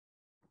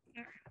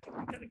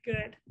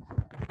Good.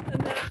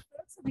 And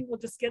that's, I think we'll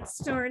just get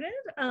started.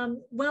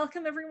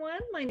 Welcome, everyone.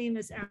 My name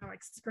is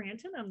Alex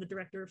Scranton. I'm the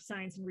Director of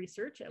Science and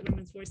Research at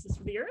Women's Voices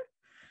for the Earth.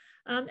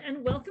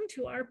 And welcome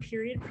to our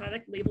period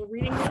product label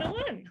reading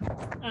 101.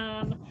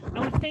 I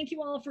want to thank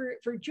you all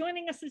for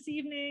joining us this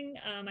evening.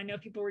 I know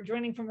people were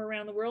joining from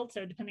around the world,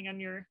 so depending on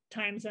your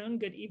time zone,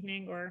 good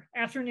evening or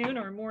afternoon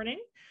or morning.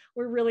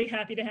 We're really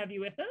happy to have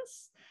you with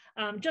us.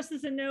 Just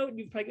as a note,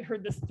 you've probably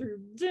heard this through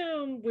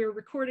Zoom, we're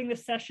recording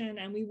this session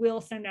and we will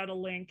send out a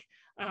link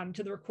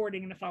to the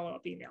recording in a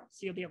follow-up email.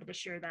 So you'll be able to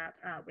share that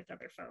with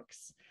other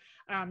folks.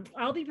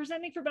 I'll be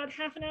presenting for about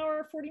half an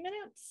hour, 40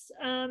 minutes,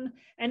 and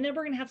then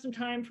we're going to have some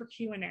time for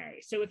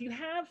Q&A. So if you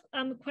have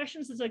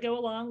questions as I go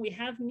along, we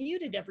have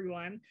muted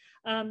everyone,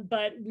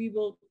 but we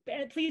will,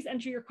 please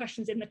enter your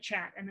questions in the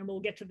chat and then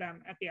we'll get to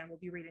them at the end. We'll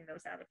be reading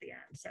those out at the end.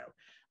 So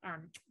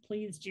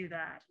please do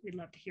that. We'd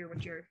love to hear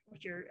what your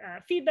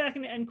feedback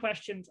and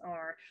questions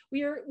are.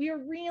 We are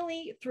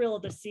really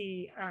thrilled to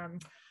see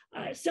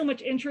so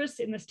much interest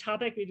in this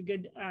topic. We had a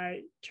good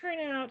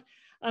turnout.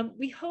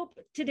 We hope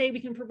today we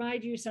can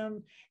provide you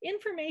some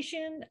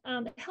information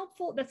that's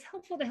helpful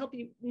to help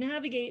you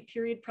navigate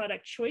period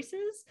product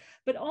choices,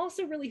 but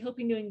also really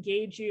hoping to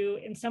engage you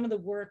in some of the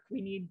work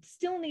we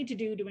still need to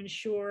do to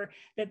ensure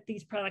that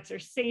these products are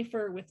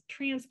safer with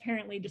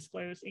transparently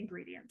disclosed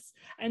ingredients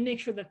and make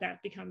sure that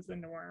that becomes the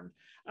norm.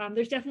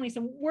 There's definitely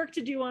some work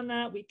to do on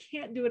that. We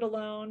can't do it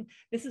alone.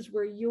 This is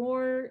where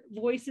your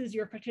voices,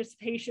 your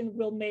participation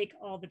will make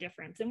all the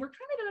difference. And we're kind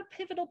of at a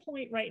pivotal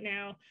point right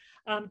now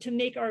to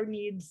make our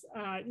needs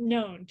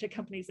known to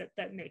companies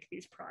that make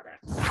these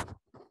products.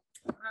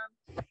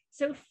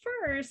 So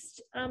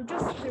first,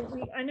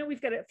 I know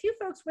we've got a few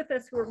folks with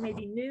us who are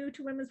maybe new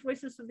to Women's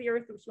Voices of the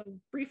Earth. I just want to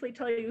briefly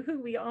tell you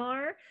who we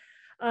are.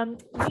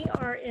 We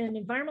are an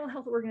environmental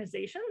health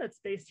organization that's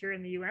based here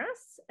in the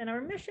US, and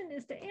our mission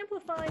is to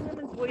amplify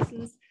women's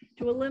voices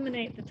to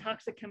eliminate the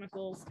toxic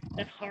chemicals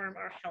that harm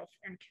our health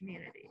and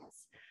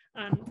communities.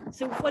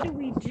 So what do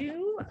we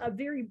do?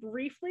 Very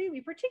briefly,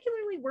 we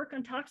particularly work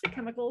on toxic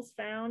chemicals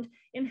found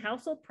in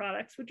household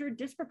products, which are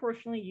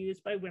disproportionately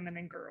used by women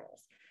and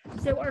girls.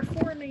 So our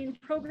four main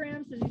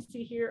programs, as you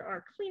see here,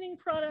 are cleaning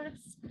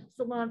products,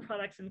 salon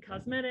products, and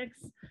cosmetics.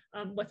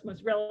 What's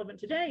most relevant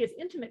today is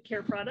intimate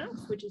care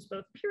products, which is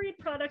both period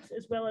products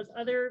as well as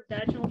other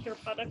vaginal care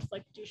products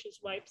like douches,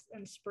 wipes,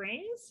 and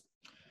sprays.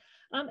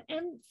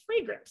 And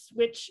fragrance,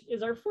 which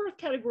is our fourth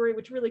category,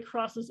 which really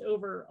crosses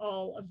over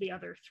all of the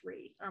other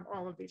three.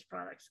 All of these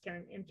products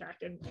can, in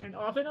fact, and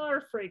often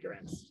are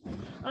fragrance.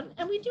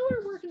 And we do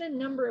our work in a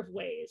number of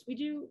ways. We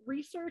do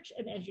research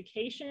and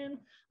education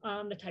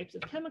on the types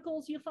of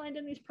chemicals you'll find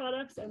in these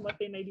products and what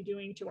they may be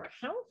doing to our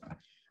health.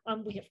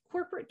 We have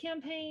corporate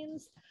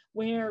campaigns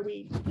where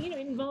it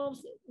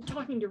involves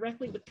talking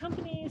directly with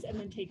companies and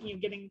then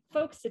getting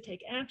folks to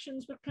take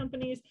actions with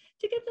companies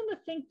to get them to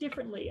think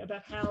differently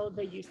about how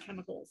they use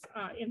chemicals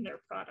in their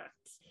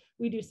products.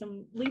 We do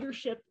some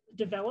leadership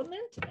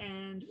development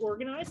and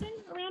organizing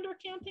around our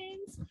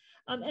campaigns.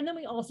 And then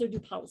we also do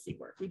policy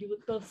work. We do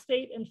both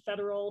state and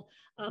federal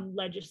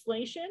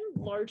legislation,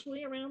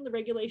 largely around the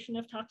regulation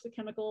of toxic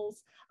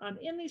chemicals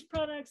in these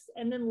products,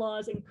 and then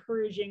laws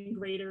encouraging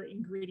greater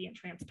ingredient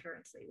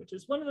transparency, which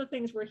is one of the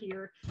things we're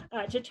here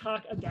to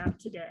talk about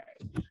today.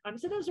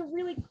 So that was a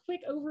really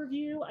quick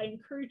overview. I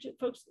encourage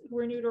folks who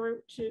are new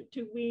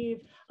to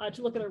Weave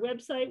to look at our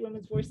website,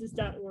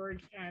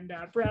 womensvoices.org, and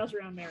browse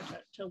around there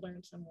to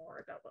learn some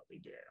more about what we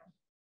do.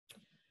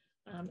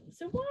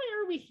 So why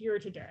are we here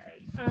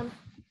today?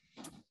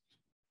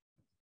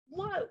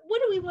 What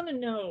do we want to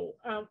know?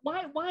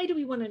 Why do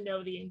we want to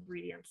know the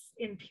ingredients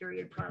in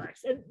period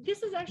products? And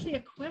this is actually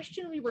a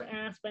question we were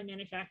asked by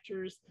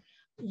manufacturers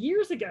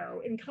years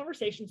ago in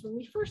conversations when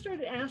we first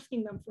started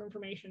asking them for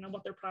information on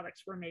what their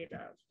products were made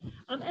of.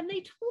 And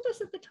they told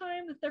us at the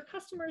time that their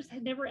customers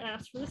had never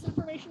asked for this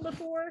information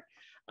before,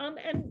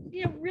 and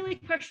really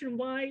questioned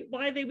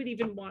why they would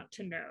even want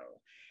to know.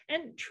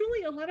 And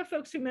truly, a lot of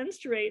folks who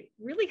menstruate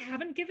really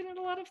haven't given it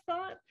a lot of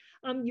thought.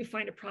 You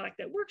find a product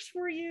that works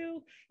for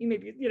you. You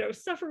maybe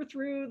suffer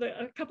through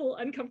a couple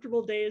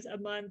uncomfortable days a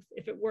month.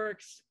 If it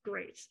works,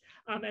 great.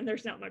 And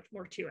there's not much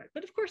more to it.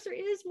 But of course, there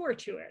is more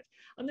to it.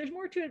 There's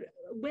more to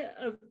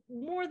it,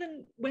 more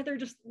than whether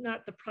just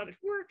not the product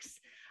works.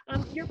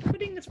 You're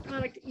putting this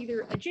product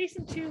either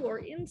adjacent to or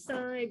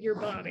inside your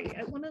body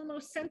at one of the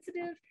most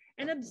sensitive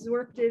and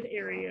absorptive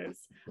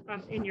areas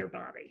in your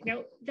body.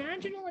 Now,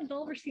 vaginal and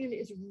vulvar skin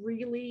is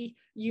really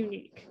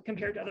unique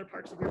compared to other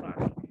parts of your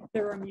body.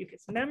 There are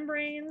mucous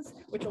membranes,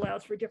 which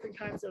allows for different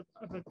kinds of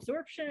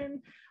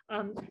absorption.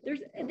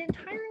 There's an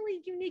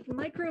entirely unique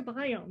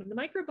microbiome, and the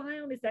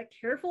microbiome is that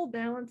careful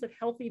balance of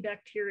healthy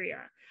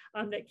bacteria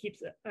that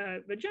keeps a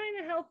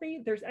vagina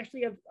healthy. There's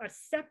actually a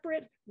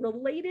separate,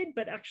 related,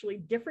 but actually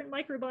different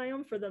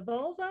microbiome for the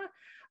vulva.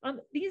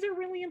 These are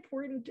really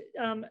important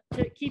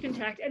to keep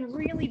intact and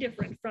really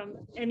different from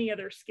any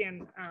other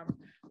skin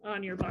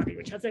on your body,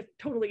 which has a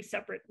totally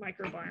separate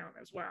microbiome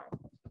as well.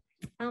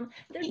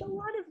 There's a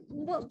lot of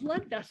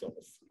blood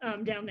vessels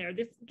down there.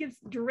 This gives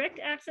direct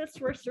access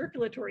to our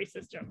circulatory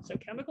system. So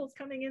chemicals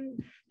coming in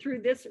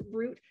through this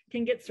route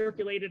can get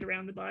circulated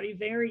around the body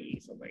very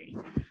easily.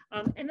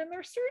 And then there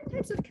are certain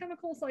types of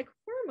chemicals like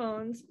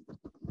hormones,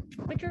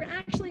 which are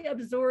actually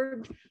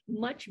absorbed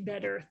much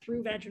better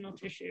through vaginal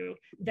tissue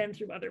than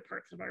through other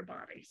parts of our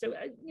body. So,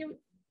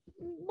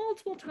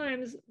 multiple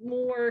times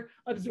more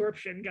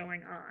absorption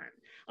going on.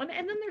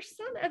 And then there's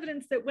some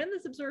evidence that when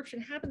this absorption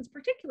happens,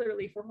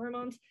 particularly for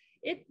hormones,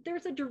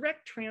 there's a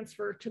direct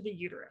transfer to the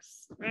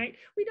uterus, right?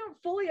 We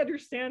don't fully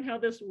understand how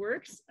this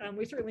works.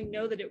 We certainly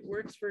know that it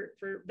works for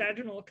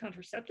vaginal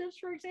contraceptives,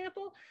 for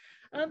example,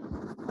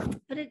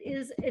 but it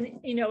is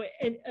an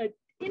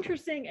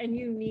interesting and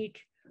unique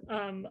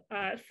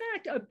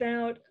fact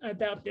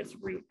about this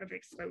route of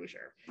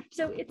exposure.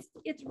 So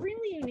it's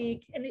really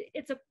unique, and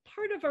it's a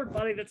part of our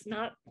body that's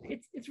not,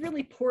 it's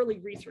really poorly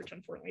researched,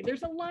 unfortunately.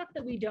 There's a lot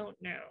that we don't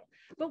know,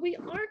 but we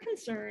are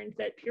concerned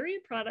that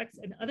period products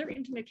and other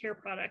intimate care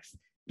products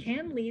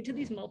can lead to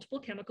these multiple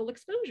chemical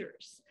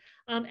exposures.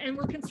 And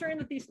we're concerned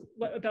that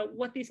about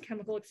what these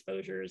chemical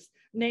exposures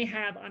may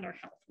have on our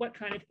health, what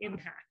kind of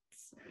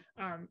impacts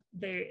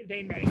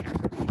they may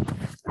have.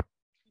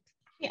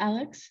 Hey,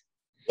 Alex?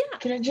 Yeah.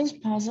 Can I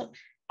just pause it?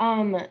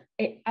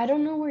 I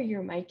don't know where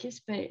your mic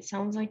is, but it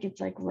sounds like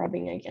it's like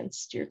rubbing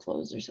against your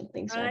clothes or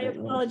something. So I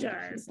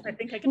apologize. I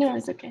think I can. No,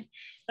 it's okay.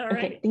 All right.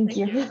 Okay, thank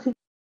you.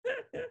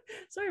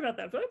 Sorry about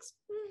that, folks.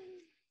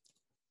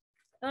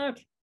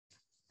 Okay.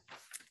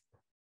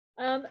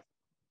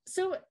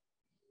 So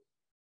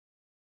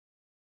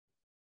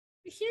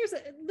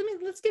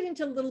let's get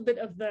into a little bit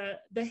of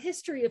the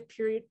history of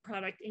period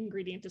product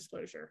ingredient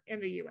disclosure in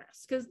the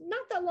US, because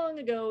not that long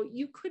ago,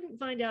 you couldn't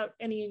find out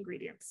any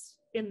ingredients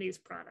in these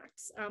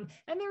products.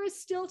 And there is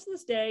still to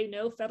this day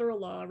no federal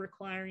law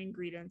requiring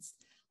ingredients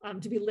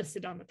to be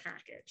listed on the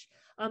package.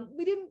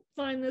 We didn't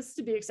find this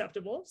to be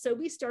acceptable, so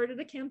we started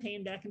a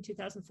campaign back in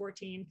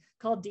 2014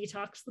 called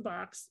Detox the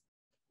Box.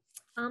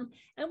 And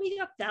we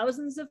got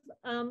thousands of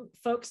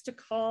folks to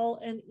call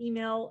and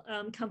email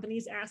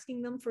companies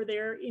asking them for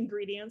their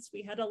ingredients.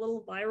 We had a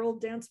little viral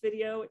dance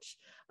video, which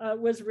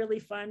was really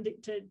fun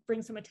to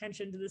bring some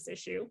attention to this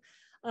issue.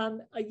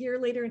 A year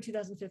later in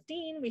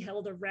 2015, we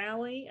held a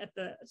rally at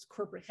the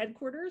corporate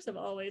headquarters of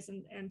Always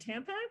and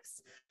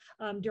Tampax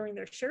during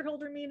their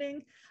shareholder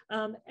meeting.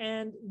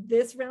 And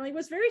this rally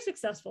was very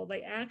successful.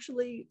 They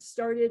actually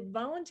started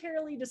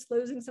voluntarily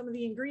disclosing some of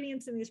the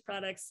ingredients in these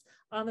products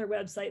on their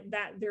website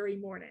that very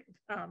morning.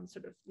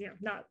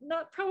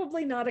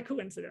 Probably not a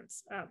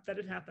coincidence that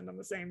it happened on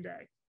the same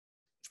day.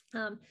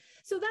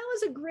 So that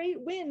was a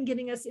great win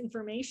getting us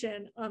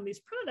information on these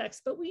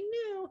products, but we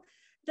knew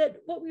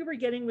that what we were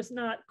getting was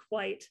not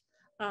quite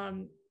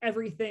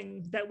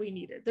everything that we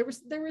needed. There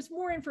was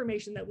more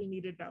information that we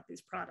needed about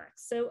these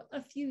products. So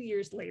a few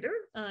years later,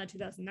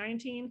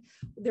 2019,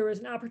 there was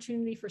an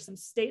opportunity for some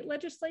state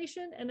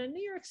legislation, and a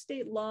New York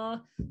state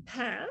law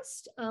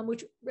passed,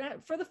 which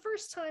for the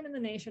first time in the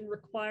nation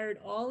required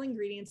all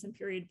ingredients in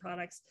period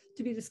products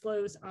to be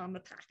disclosed on the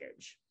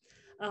package.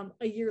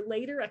 A year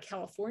later, a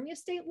California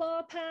state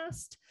law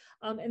passed,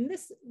 and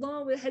this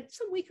law had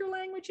some weaker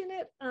language in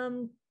it.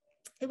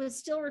 It was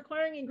still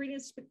requiring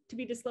ingredients to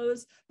be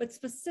disclosed, but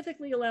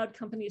specifically allowed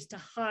companies to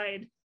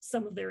hide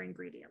some of their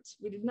ingredients.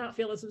 We did not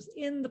feel this was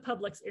in the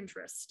public's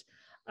interest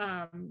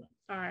for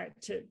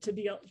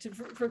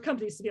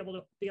companies to be able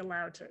to be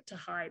allowed to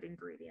hide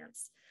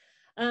ingredients.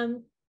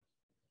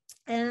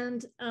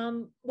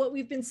 What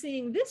we've been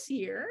seeing this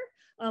year,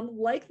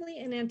 likely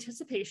in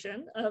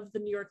anticipation of the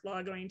New York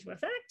law going into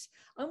effect,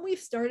 we've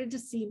started to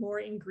see more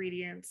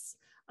ingredients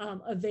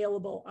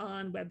available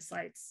on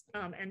websites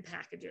and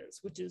packages,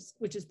 which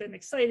has been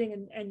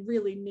exciting and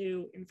really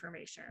new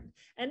information.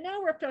 And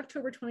now we're up to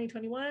October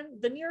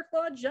 2021. The New York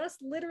law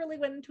just literally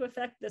went into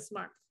effect this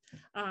month.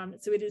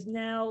 So it is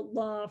now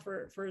law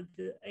for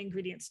the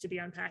ingredients to be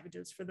on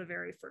packages for the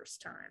very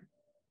first time.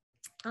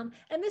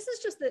 And this is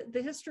just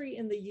the history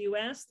in the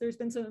US. There's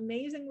been some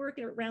amazing work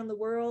around the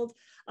world,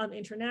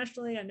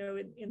 internationally. I know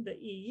in the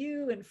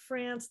EU and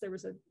France, there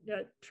was a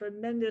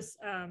tremendous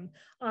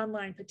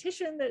online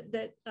petition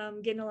that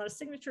gained a lot of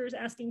signatures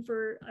asking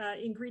for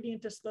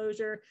ingredient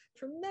disclosure.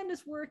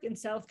 Tremendous work in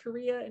South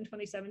Korea in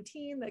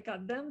 2017 that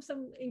got them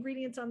some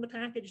ingredients on the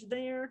package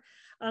there.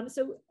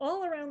 So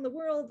all around the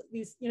world,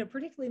 these,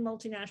 particularly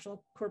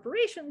multinational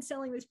corporations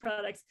selling these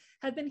products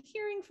have been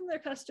hearing from their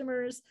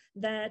customers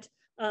that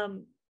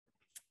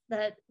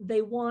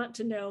they want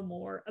to know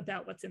more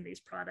about what's in these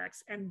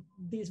products. And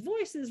these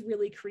voices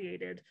really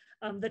created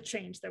the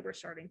change that we're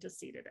starting to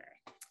see today.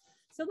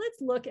 So let's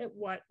look at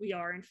what we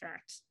are in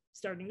fact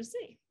starting to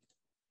see.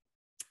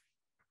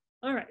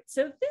 All right,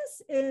 so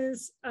this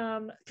is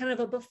kind of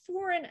a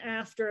before and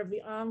after of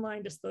the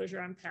online disclosure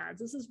on pads.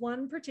 This is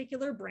one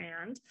particular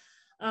brand.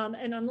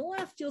 And on the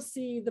left, you'll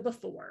see the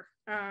before.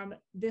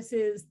 This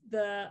is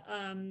the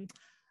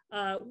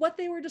what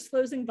they were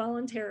disclosing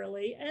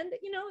voluntarily, and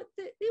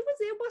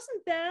it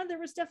wasn't bad. There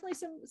was definitely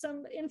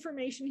some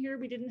information here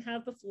we didn't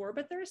have before,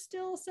 but there's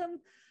still some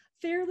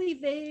fairly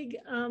vague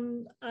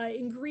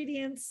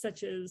ingredients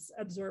such as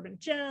absorbent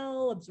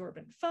gel,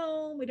 absorbent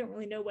foam. We don't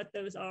really know what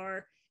those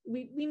are.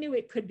 We knew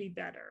it could be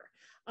better.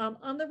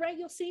 On the right,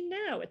 you'll see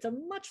now it's a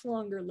much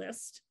longer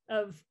list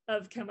of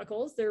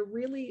chemicals. They're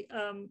really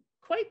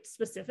quite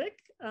specific.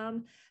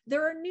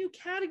 There are new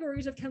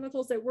categories of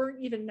chemicals that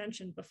weren't even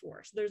mentioned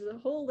before. So there's a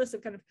whole list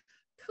of kind of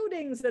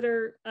coatings that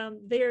are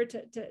there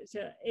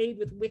to aid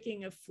with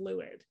wicking of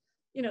fluid.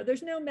 You know,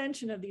 there's no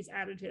mention of these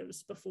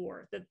additives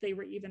before that they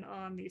were even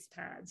on these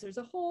pads. There's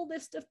a whole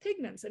list of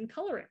pigments and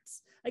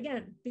colorants.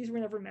 Again, these were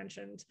never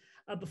mentioned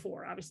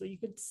before. Obviously, you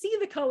could see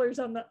the colors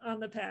on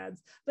the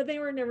pads, but they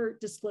were never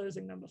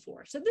disclosing them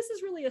before. So this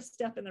is really a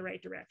step in the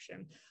right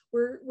direction.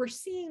 We're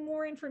seeing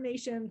more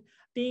information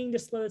being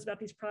disclosed about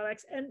these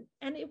products, and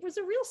it was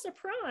a real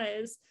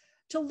surprise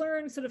to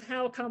learn sort of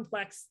how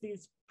complex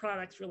these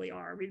products really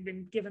are. We've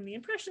been given the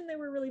impression they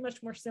were really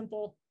much more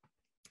simple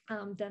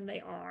than they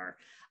are.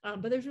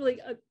 But there's really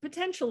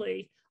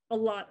potentially a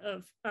lot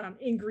of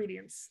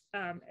ingredients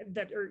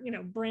that are, you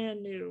know,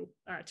 brand new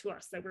to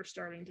us that we're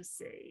starting to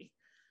see.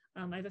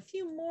 I have a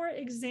few more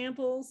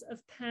examples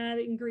of pad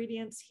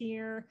ingredients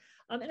here.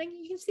 And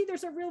you can see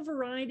there's a real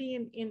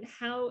variety in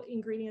how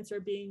ingredients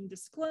are being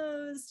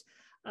disclosed.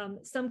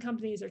 Some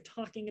companies are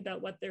talking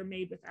about what they're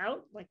made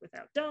without, like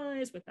without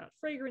dyes, without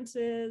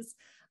fragrances.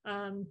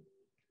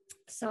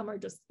 Some are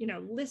just, you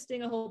know,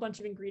 listing a whole bunch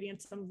of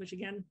ingredients, some of which,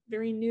 again,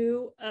 very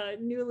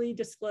newly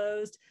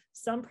disclosed.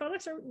 Some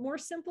products are more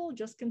simple,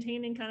 just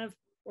containing kind of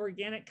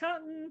organic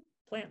cotton,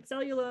 plant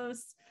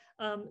cellulose.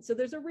 So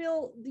there's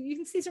you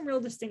can see some real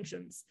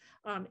distinctions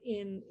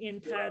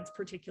in pads,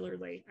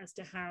 particularly as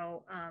to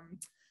how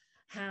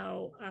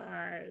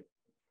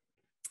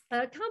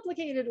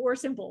complicated or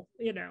simple,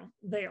 you know,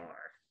 they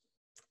are.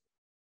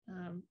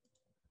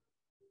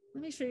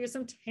 Let me show you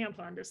some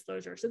tampon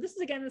disclosure. So this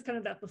is, again, is kind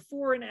of that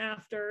before and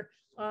after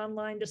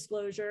online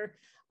disclosure.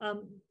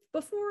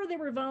 Before, they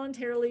were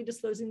voluntarily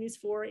disclosing these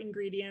 4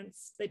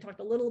 ingredients. They talked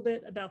a little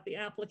bit about the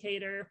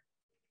applicator.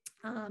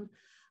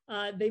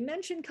 They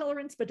mention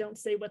colorants, but don't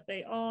say what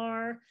they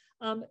are.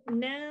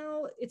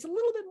 Now it's a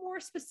little bit more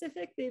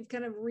specific. They've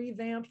kind of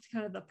revamped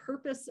kind of the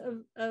purpose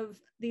of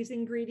these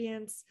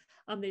ingredients.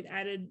 They've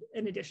added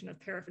an addition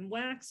of paraffin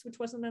wax, which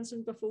wasn't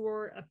mentioned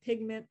before, a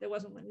pigment that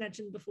wasn't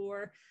mentioned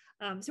before.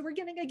 So we're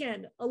getting,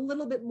 again, a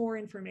little bit more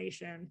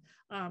information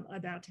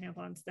about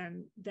tampons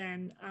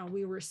than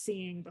we were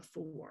seeing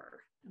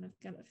before. And I've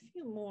got a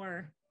few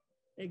more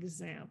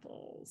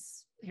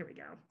examples. Here we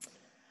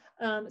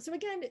go. So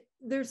again,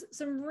 there's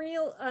some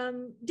real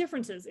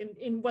differences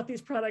in what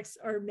these products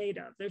are made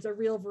of. There's a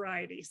real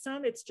variety.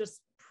 Some, it's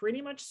just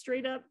pretty much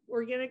straight up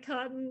organic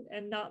cotton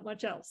and not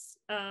much else.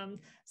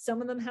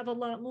 Some of them have a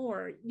lot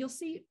more. You'll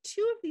see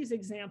 2 of these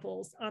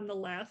examples on the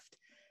left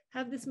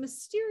have this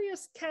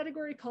mysterious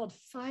category called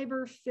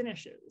fiber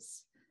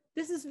finishes.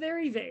 This is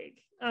very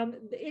vague.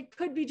 It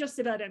could be just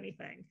about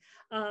anything.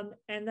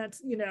 And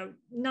that's, you know,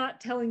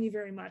 not telling you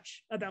very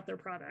much about their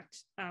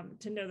product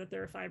to know that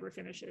there are fiber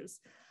finishes.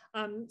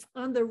 On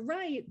the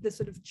right, the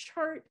sort of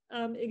chart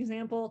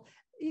example,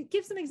 it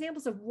gives some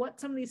examples of what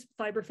some of these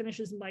fiber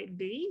finishes might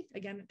be.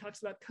 Again, it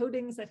talks about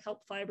coatings that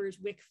help fibers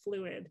wick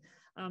fluid.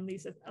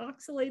 These are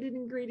oxalated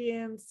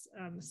ingredients,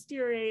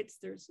 stearates,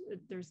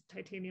 there's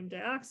titanium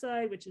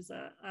dioxide, which is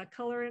a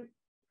colorant.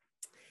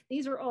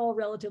 These are all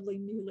relatively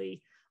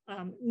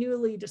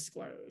newly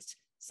disclosed.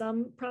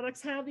 Some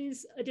products have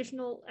these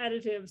additional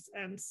additives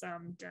and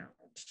some don't.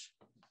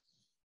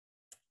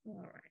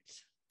 All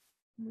right.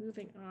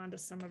 Moving on to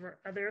some of our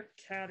other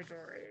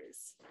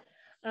categories.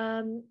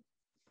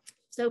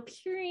 So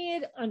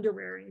period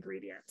underwear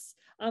ingredients.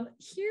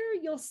 Here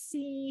you'll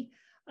see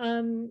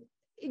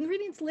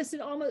ingredients listed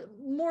almost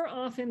more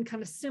often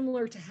kind of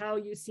similar to how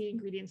you see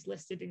ingredients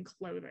listed in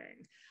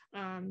clothing.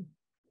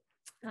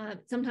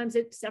 Sometimes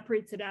it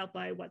separates it out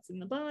by what's in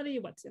the body,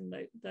 what's in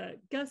the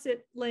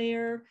gusset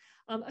layer.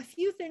 A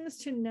few things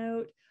to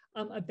note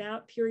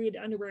about period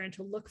underwear and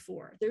to look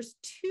for. There's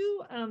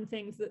 2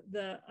 things that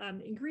the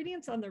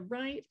ingredients on the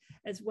right,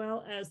 as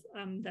well as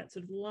that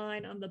sort of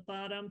line on the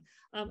bottom,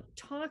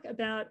 talk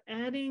about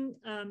adding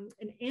an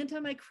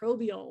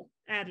antimicrobial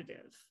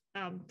additive,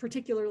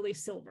 particularly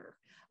silver,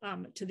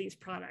 to these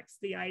products.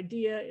 The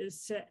idea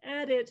is to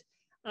add it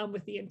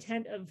with the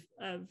intent of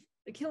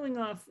killing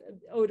off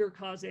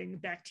odor-causing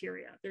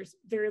bacteria. There's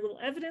very little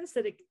evidence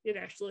that it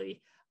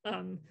actually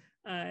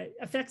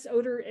affects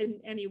odor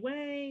in any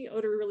way.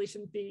 Odor really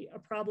shouldn't be a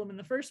problem in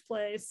the first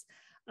place.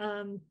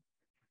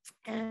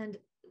 And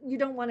you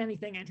don't want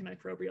anything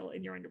antimicrobial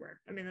in your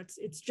underwear. I mean,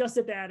 it's just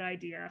a bad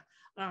idea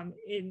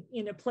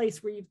in a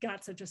place where you've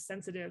got such a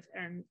sensitive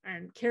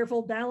and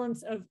careful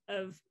balance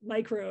of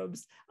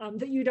microbes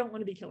that you don't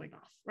want to be killing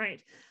off,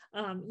 right?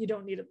 You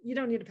don't need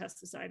a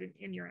pesticide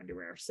in your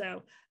underwear.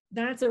 So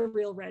that's a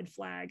real red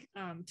flag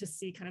to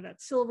see kind of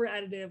that silver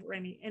additive or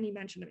any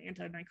mention of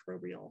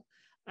antimicrobial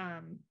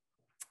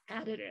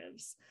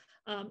additives.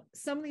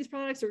 Some of these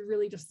products are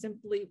really just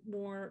simply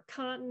more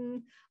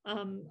cotton.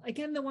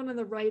 Again, the one on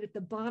the right at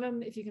the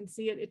bottom, if you can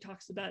see it, it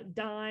talks about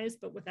dyes,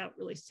 but without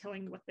really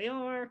telling what they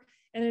are.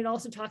 And it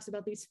also talks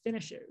about these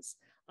finishes.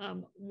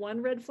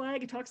 One red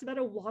flag, it talks about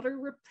a water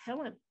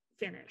repellent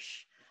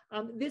finish.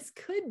 This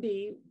could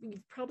be,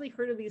 you've probably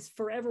heard of these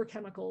forever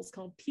chemicals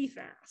called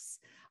PFAS.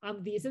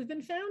 These have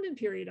been found in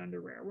period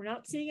underwear. We're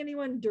not seeing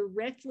anyone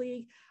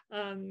directly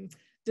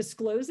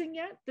disclosing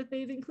yet that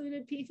they've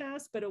included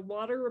PFAS, but a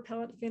water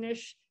repellent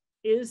finish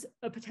is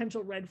a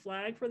potential red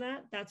flag for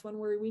that. That's one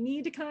where we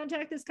need to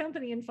contact this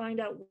company and find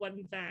out what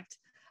in fact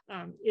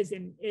is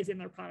in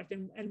their product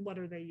and what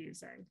are they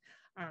using,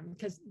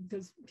 because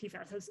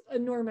PFAS has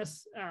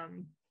enormous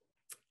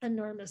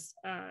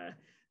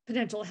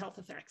potential health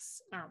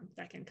effects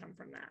that can come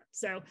from that.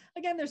 So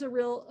again, there's a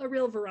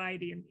real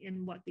variety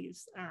in what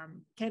these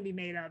can be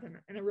made of,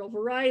 and a real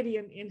variety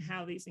in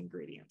how these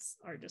ingredients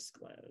are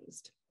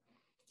disclosed.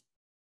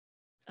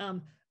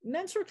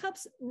 Menstrual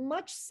cups,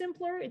 much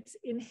simpler. It's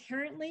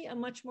inherently a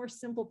much more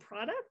simple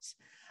product.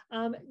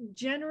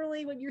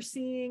 Generally, what you're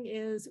seeing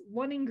is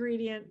one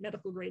ingredient,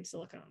 medical grade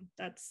silicone.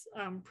 That's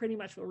pretty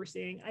much what we're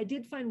seeing. I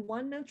did find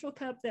one menstrual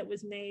cup that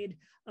was made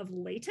of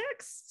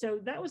latex. So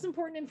that was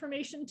important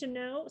information to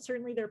know.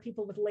 Certainly there are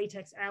people with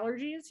latex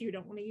allergies. You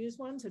don't want to use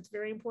one. So it's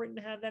very important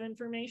to have that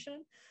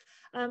information.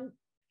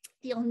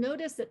 You'll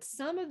notice that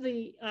some of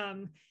the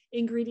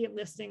ingredient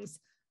listings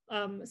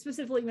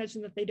specifically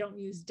mention that they don't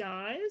use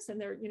dyes, and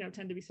they're,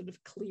 tend to be sort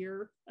of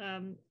clear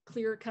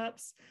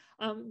cups.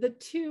 The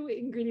two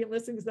ingredient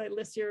listings that I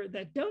list here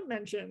that don't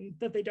mention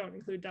that they don't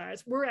include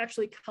dyes were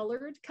actually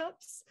colored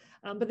cups,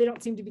 but they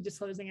don't seem to be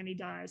disclosing any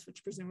dyes,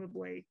 which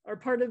presumably are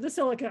part of the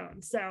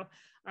silicone. So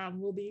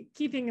we'll be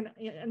keeping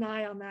an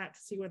eye on that to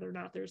see whether or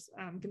not there's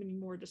going to be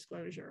more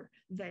disclosure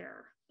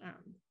there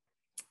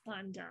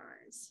on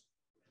dyes.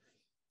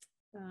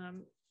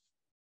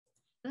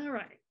 All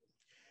right.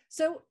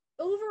 So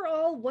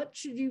overall, what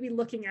should you be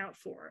looking out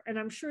for? And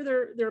I'm sure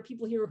there are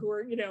people here who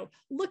are,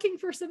 looking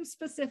for some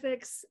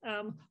specifics,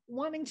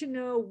 wanting to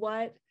know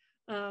what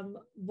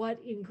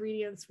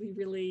ingredients we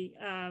really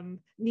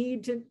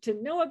need to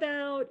know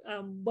about,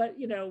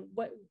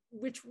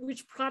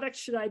 which products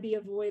should I be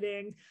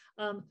avoiding?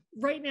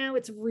 Right now,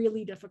 it's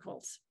really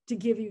difficult to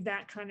give you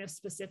that kind of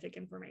specific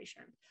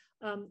information.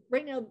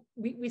 Right now,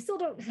 we still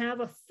don't have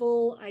a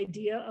full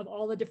idea of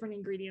all the different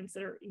ingredients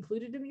that are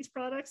included in these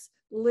products.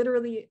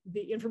 Literally,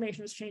 the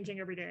information is changing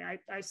every day.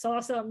 I saw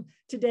some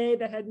today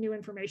that had new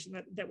information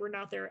that were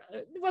not there.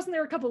 It wasn't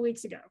there a couple of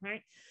weeks ago,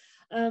 right?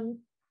 And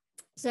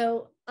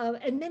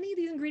many of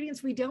these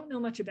ingredients we don't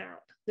know much about.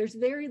 There's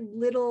very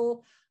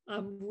little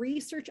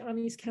research on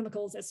these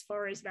chemicals as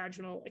far as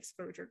vaginal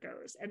exposure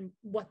goes and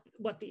what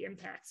the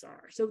impacts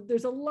are. So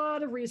there's a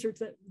lot of research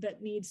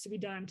that needs to be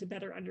done to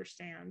better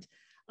understand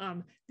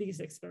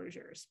these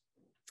exposures.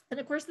 And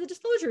of course, the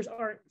disclosures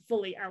aren't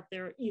fully out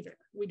there either.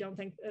 We don't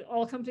think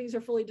all companies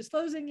are fully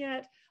disclosing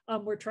yet.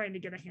 We're trying to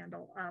get a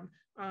handle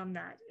on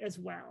that as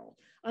well.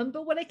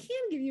 But what I can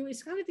give you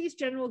is kind of these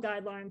general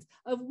guidelines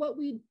of what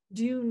we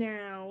do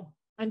now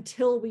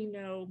until we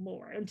know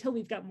more, until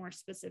we've got more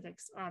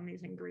specifics on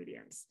these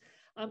ingredients.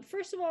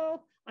 First of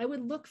all, I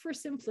would look for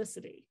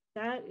simplicity.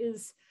 That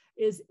is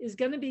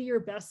going to be your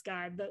best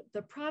guide.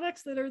 The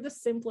products that are the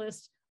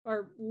simplest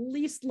are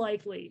least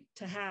likely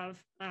to have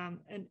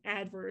an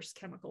adverse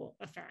chemical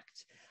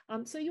effect.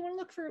 So you want to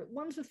look for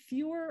ones with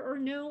fewer or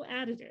no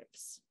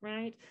additives,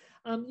 right?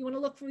 You want to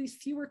look for these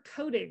fewer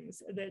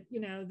coatings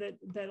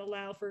that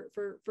allow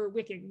for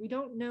wicking. We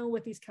don't know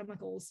what these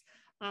chemicals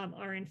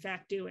are in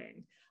fact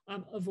doing.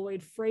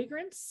 Avoid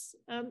fragrance.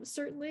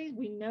 Certainly,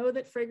 we know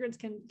that fragrance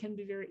can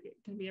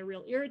be a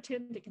real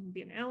irritant. It can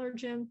be an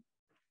allergen.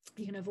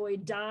 You can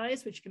avoid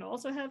dyes, which can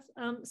also have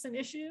some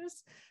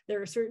issues.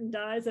 There are certain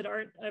dyes that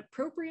aren't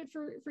appropriate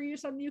for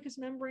use on mucous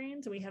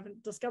membranes, and we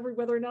haven't discovered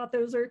whether or not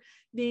those are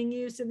being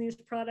used in these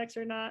products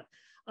or not.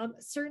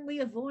 Certainly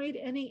avoid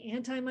any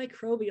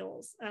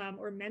antimicrobials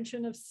or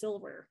mention of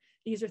silver.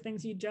 These are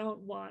things you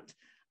don't want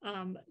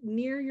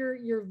near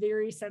your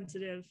very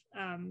sensitive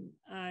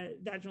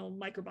vaginal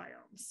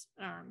microbiomes.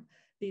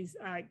 These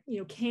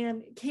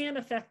can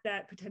affect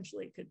that,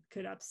 potentially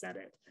could upset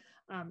it.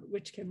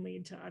 Which can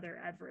lead to other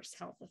adverse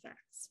health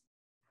effects.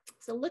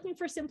 So looking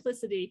for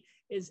simplicity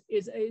is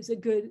a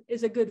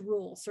good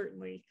rule,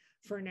 certainly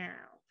for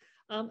now.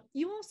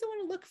 You also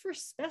want to look for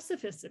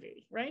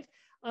specificity, right?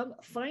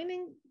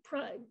 Finding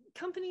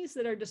companies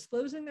that are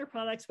disclosing their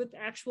products with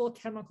actual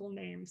chemical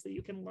names that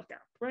you can look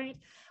up, right?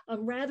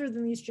 Rather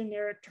than these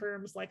generic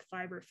terms like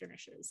fiber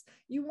finishes.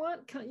 You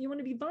want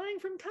to be buying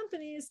from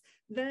companies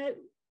that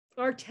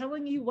are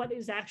telling you what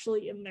is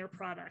actually in their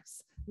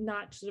products,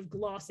 not sort of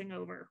glossing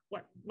over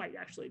what might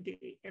actually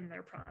be in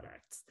their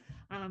products.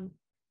 And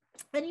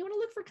you want to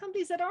look for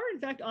companies that are in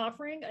fact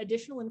offering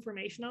additional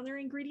information on their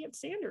ingredient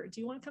standards.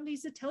 You want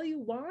companies to tell you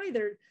why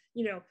they're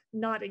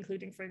not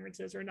including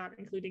fragrances or not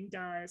including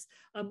dyes,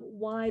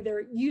 why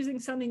they're using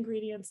some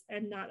ingredients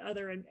and not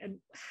other, and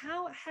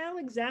how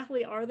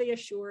exactly are they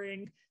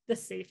assuring the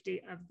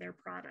safety of their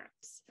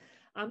products.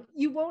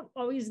 You won't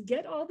always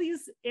get all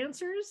these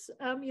answers,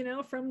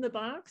 from the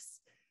box.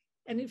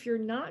 And if you're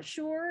not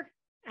sure,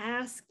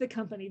 ask the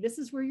company. This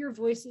is where your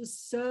voice is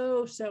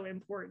so, so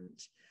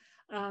important.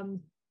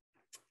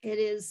 It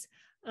is,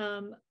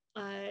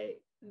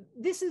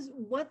 this is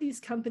what these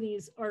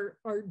companies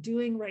are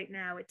doing right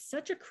now. It's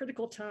such a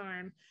critical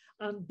time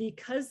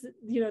because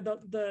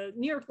the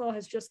New York law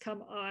has just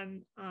come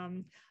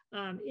on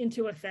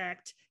into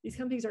effect. These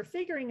companies are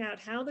figuring out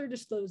how they're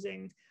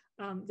disclosing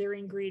their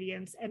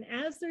ingredients, and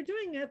as they're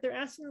doing it, they're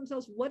asking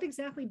themselves, what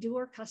exactly do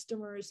our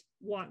customers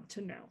want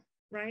to know,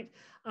 right?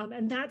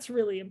 And that's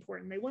really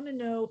important. They want to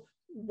know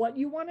what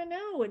you want to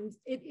know, and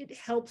it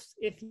helps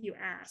if you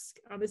ask.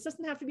 This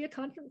doesn't have to be a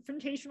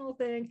confrontational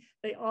thing.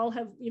 They all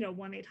have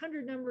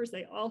 1-800 numbers.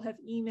 They all have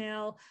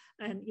email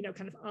and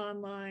kind of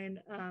online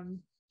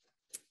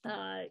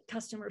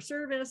customer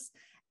service.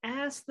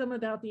 Ask them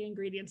about the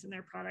ingredients in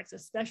their products,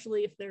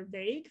 especially if they're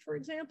vague, for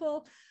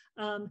example.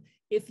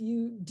 If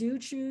you do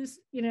choose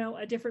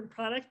a different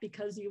product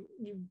because you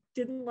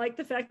didn't like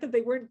the fact that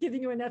they weren't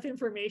giving you enough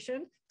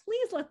information,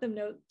 please let them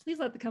know, please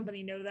let the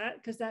company know that,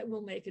 because that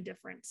will make a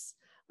difference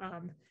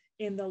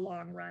in the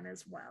long run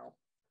as well.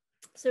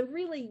 So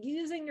really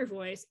using your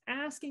voice,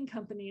 asking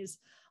companies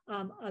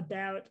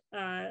about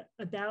the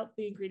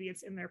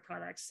ingredients in their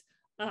products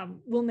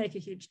will make a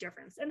huge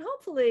difference. And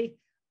hopefully,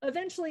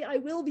 eventually I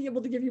will be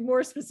able to give you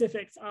more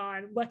specifics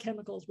on what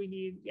chemicals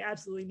we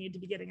absolutely need to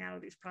be getting out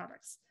of these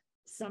products.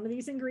 Some of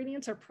these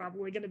ingredients are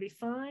probably going to be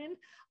fine.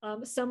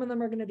 Some of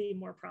them are going to be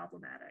more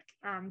problematic.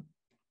 And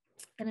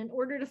in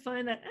order to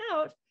find that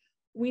out,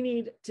 we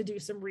need to do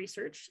some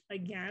research.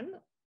 Again,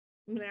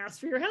 I'm going to ask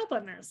for your help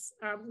on this.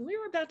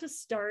 We're about to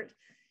start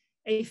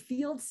a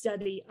field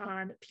study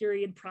on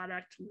period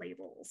product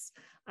labels.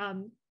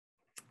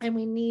 And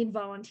we need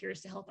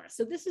volunteers to help us.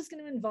 So this is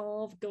going to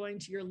involve going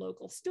to your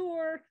local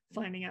store,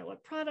 finding out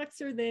what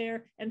products are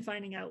there, and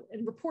finding out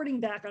and reporting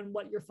back on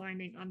what you're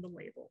finding on the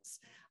labels.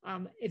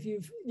 If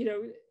you've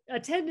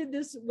attended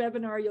this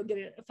webinar, you'll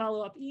get a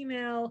follow-up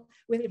email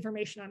with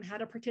information on how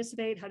to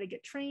participate, how to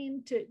get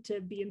trained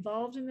to be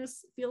involved in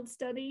this field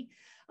study.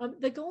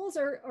 The goals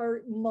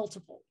are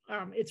multiple.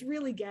 It's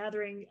really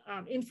gathering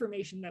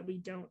information that we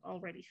don't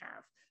already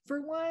have. For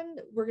one,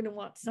 we're going to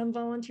want some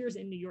volunteers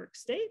in New York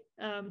State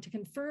to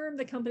confirm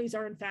the companies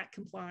are in fact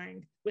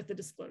complying with the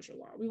disclosure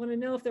law. We want to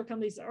know if their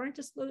companies aren't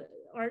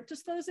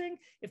disclosing,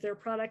 if there are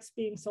products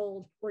being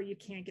sold where you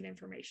can't get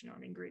information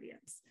on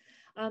ingredients.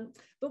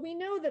 But we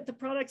know that the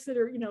products that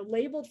are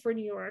labeled for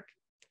New York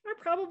are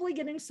probably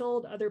getting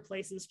sold other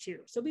places too.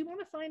 So we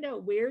want to find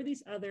out where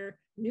these other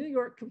New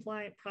York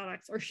compliant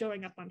products are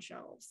showing up on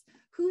shelves.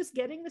 Who's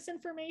getting this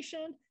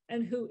information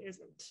and who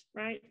isn't,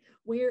 right?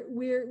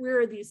 Where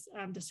are these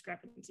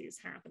discrepancies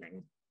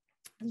happening?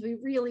 Because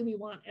we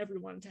want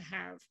everyone to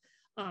have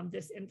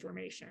this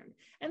information.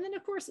 And then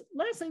of course,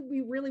 lastly, we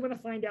really want to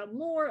find out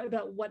more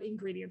about what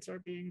ingredients are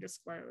being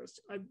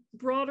disclosed. A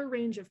broader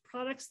range of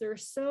products. There are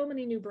so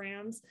many new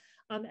brands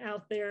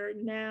out there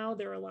now.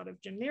 There are a lot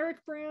of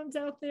generic brands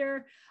out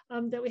there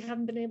that we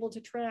haven't been able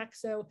to track.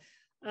 So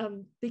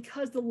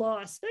because the law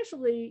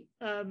especially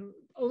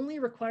only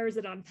requires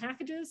it on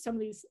packages, some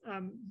of these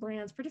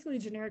brands, particularly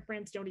generic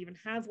brands, don't even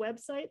have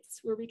websites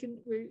where we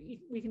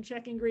can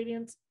check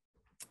ingredients.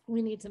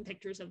 We need some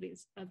pictures of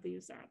these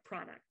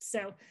products.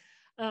 So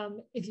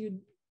if you'd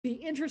be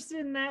interested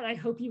in that, I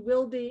hope you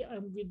will be.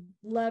 We'd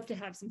love to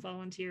have some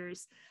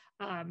volunteers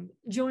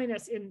join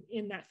us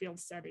in that field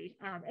study.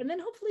 And then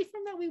hopefully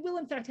from that, we will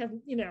in fact have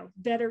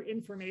better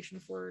information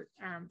for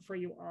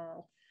you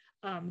all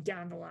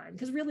down the line.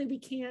 Because really we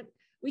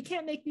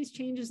can't make these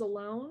changes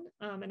alone.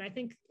 And I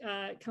think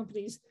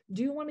companies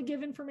do want to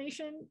give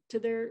information to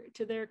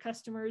their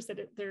customers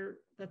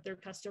that their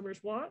customers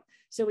want.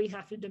 So we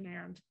have to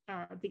demand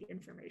the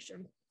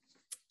information.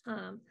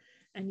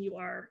 And you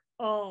are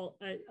all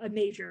a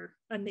major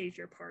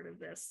part of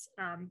this.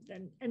 And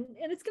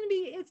it's going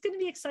to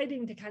be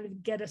exciting to kind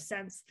of get a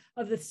sense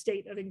of the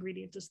state of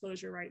ingredient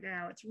disclosure right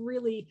now. It's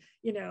really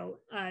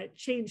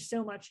changed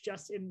so much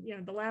just in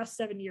the last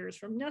 7 years,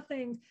 from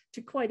nothing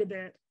to quite a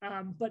bit.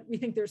 But we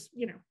think there's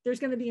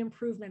going to be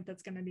improvement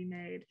that's going to be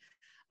made.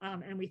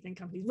 And we think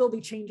companies will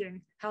be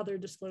changing how they're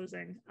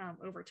disclosing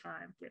over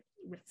time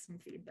with some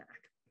feedback.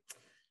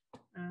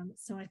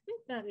 So I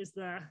think that is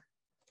the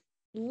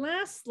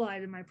last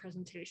slide in my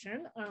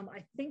presentation.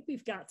 I think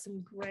we've got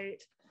some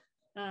great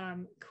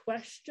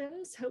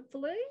questions,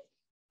 hopefully.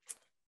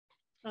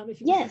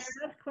 If you have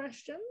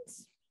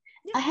questions.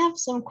 Yeah. I have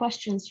some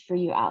questions for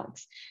you,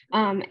 Alex.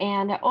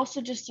 And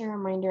also just a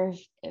reminder,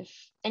 if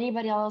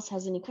anybody else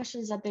has any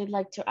questions that they'd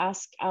like to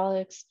ask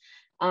Alex,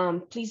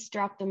 please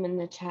drop them in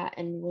the chat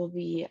and we'll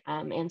be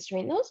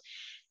answering those.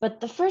 But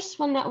the first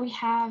one that we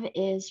have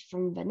is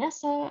from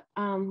Vanessa,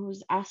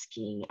 who's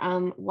asking,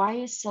 why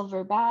is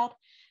silver bad?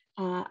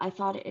 I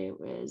thought it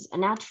was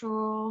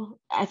natural,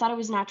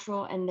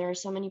 and there are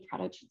so many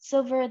products with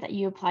silver that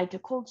you apply to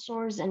cold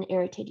sores and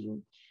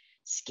irritating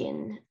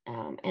skin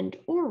and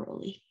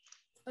orally.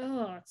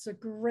 Oh, it's a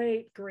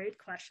great, great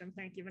question.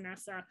 Thank you,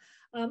 Vanessa.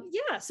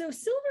 Yeah, so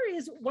silver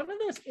is one of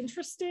those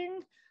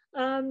interesting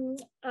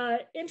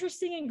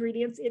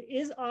ingredients. It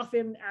is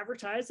often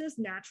advertised as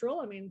natural.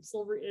 I mean,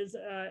 silver is,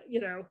 a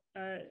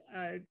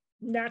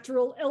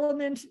natural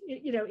element,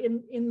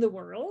 in the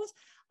world.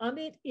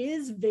 It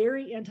is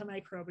very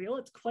antimicrobial.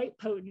 It's quite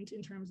potent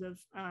in terms of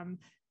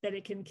that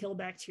it can kill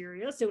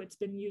bacteria. So it's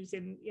been used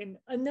in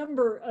a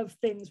number of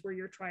things where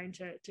you're trying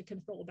to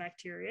control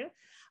bacteria.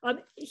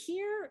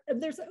 Here,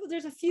 there's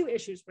a few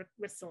issues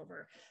with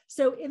silver.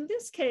 So in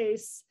this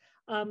case,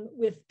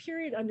 with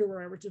period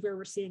underwear, which is where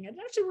we're seeing it.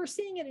 Actually, we're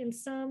seeing it in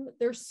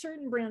there's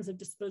certain brands of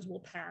disposable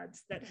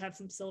pads that have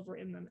some silver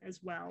in them as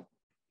well.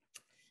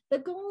 The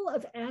goal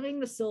of adding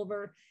the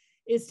silver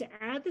is to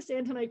add this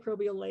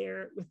antimicrobial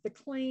layer with the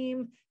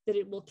claim that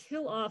it will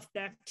kill off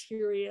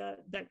bacteria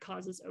that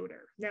causes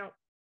odor. Now,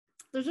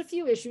 there's a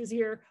few issues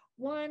here.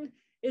 One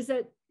is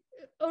that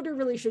odor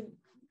really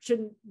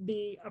shouldn't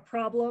be a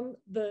problem.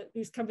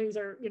 These companies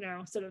are,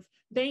 sort of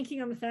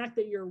banking on the fact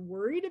that you're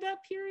worried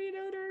about period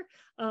odor,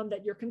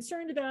 that you're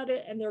concerned about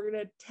it, and they're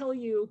going to tell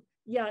you,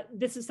 yeah,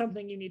 this is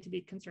something you need to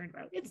be concerned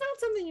about. It's not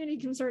something you need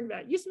to be concerned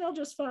about. You smell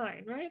just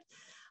fine, right?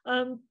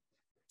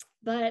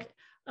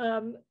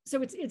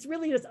 So it's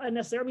really just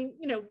unnecessary. I mean,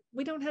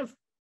 we don't have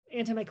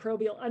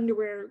antimicrobial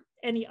underwear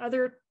any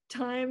other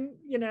time.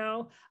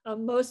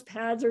 Most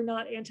pads are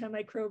not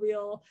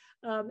antimicrobial.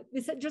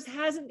 This just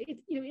hasn't.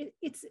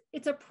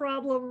 It's a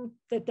problem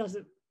that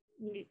doesn't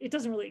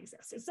really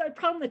exist. It's a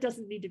problem that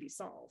doesn't need to be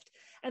solved.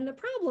 And the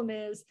problem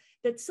is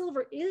that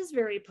silver is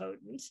very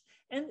potent,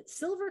 and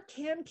silver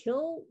can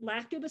kill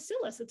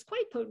lactobacillus. It's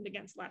quite potent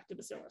against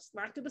lactobacillus.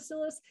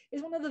 Lactobacillus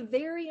is one of the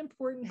very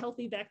important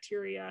healthy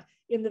bacteria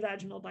in the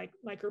vaginal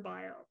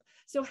microbiome.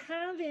 So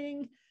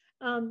having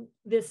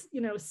this,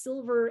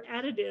 silver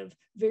additive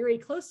very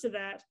close to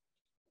that,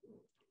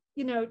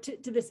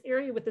 to this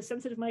area with the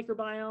sensitive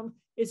microbiome,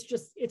 it's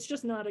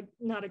just not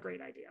a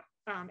great idea.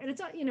 And it's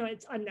not,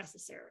 it's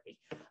unnecessary.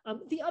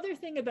 The other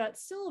thing about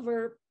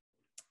silver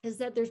is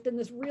that there's been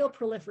this real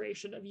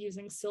proliferation of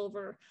using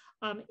silver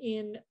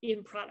in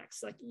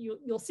products. Like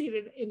you'll see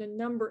it in a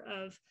number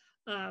of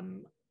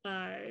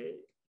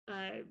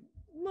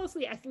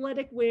mostly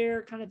athletic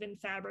wear, kind of in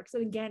fabrics.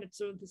 And again, it's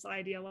sort of this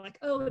idea like,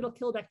 oh, it'll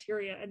kill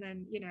bacteria, and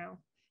then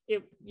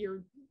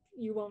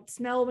you won't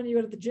smell when you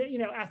go to the gym,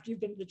 after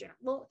you've been to the gym.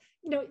 Well,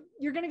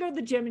 you're going to go to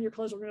the gym and your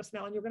clothes are going to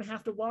smell, and you're going to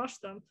have to wash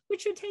them,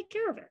 which should take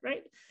care of it,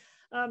 right?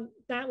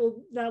 That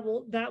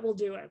will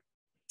do it.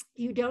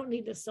 You don't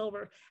need the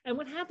silver. And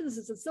what happens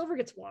is the silver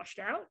gets washed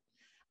out,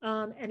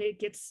 and it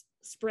gets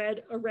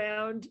spread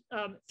around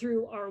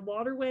through our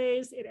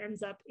waterways. It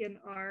ends up in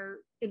our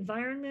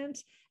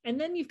environment. And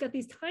then you've got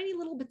these tiny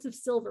little bits of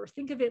silver.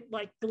 Think of it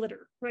like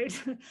glitter, right?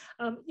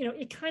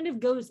 It kind of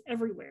goes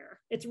everywhere.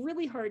 It's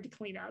really hard to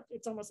clean up.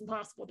 It's almost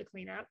impossible to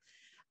clean up.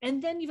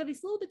 And then you've got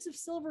these little bits of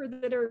silver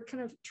that are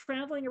kind of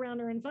traveling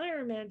around our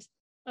environment,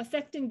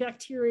 affecting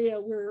bacteria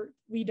where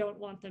we don't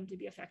want them to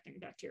be affecting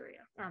bacteria.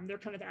 They're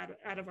kind of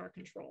out of our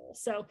control.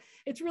 So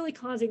it's really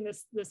causing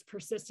this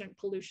persistent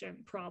pollution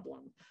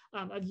problem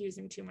of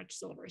using too much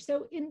silver.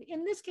 So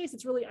in this case,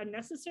 it's really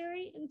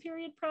unnecessary in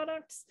period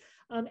products.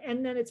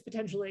 And then it's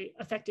potentially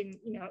affecting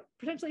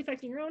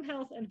your own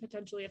health and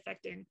potentially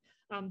affecting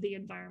the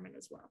environment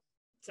as well.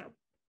 So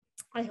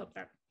I hope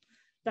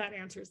that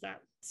answers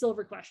that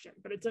silver question,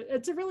 but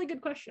it's a really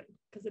good question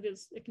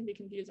because it can be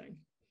confusing.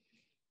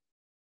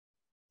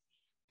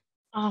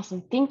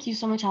 Awesome. Thank you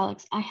so much,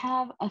 Alex. I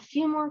have a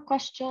few more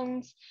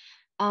questions.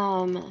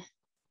 The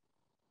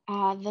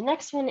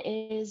next one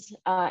is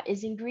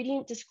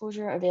ingredient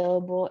disclosure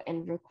available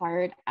and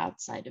required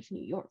outside of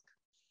New York?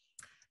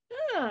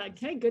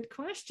 Okay, good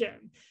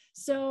question.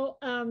 So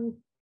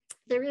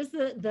there is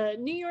the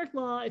New York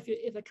law.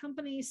 If a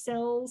company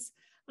sells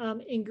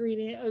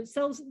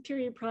sells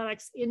period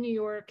products in New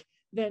York,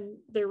 then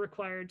they're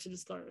required to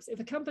disclose.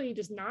 If a company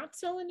does not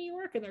sell in New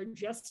York and they're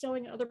just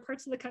selling in other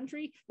parts of the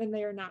country, then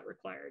they are not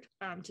required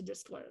to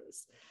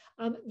disclose.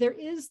 There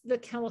is the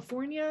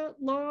California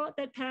law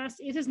that passed.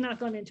 It has not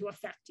gone into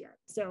effect yet.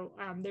 So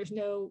there's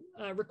no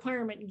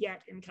requirement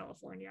yet in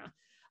California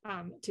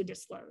to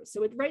disclose.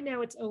 So right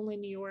now it's only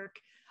New York.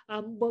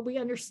 What we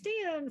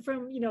understand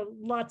from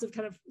lots of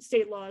kind of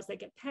state laws that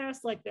get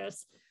passed like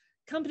this,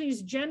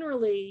 companies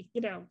generally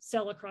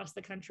sell across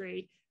the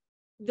country.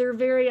 They're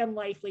very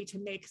unlikely to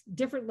make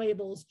different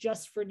labels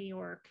just for New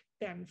York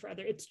than for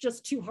other. It's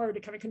just too hard to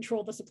kind of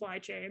control the supply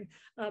chain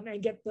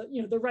and get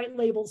the right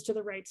labels to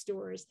the right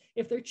stores.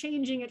 If they're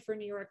changing it for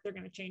New York, they're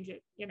going to change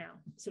it,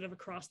 sort of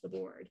across the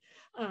board.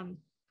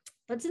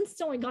 But since it's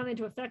only gone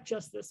into effect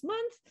just this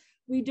month,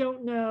 we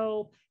don't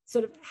know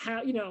sort of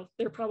how,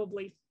 they're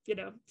probably,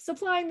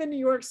 supplying the New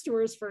York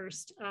stores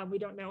first. We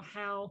don't know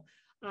how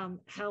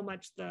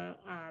much the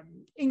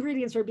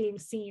ingredients are being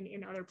seen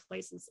in other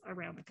places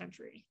around the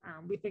country.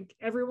 We think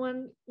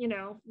everyone,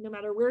 no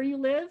matter where you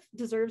live,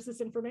 deserves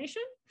this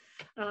information.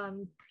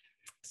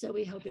 So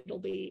we hope it'll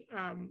be,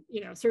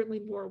 certainly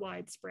more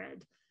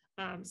widespread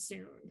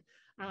soon.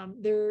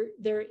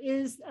 There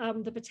is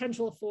the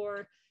potential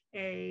for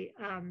a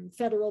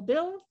federal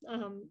bill.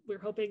 We're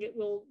hoping it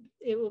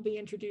will be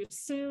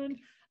introduced soon,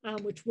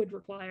 which would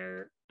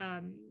require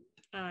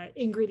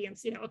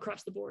ingredients,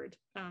 across the board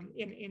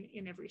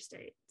in every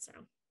state. So.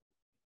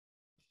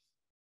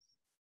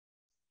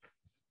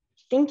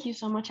 Thank you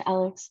so much,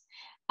 Alex.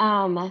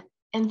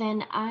 And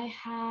then I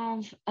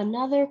have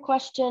another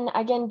question.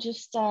 Again,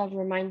 just a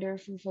reminder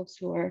for folks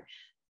who are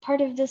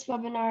part of this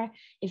webinar,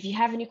 if you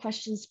have any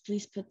questions,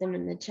 please put them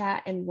in the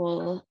chat and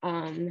we'll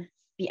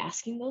be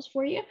asking those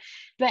for you.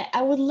 But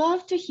I would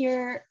love to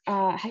hear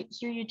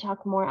you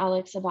talk more,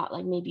 Alex, about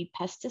like maybe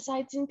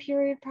pesticides in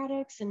period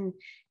products and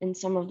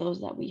some of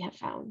those that we have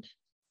found.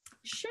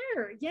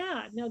 Sure,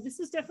 yeah, no, this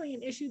is definitely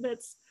an issue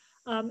that's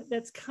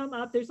come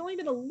up. There's only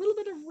been a little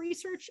bit of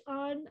research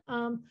on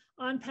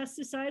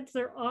pesticides.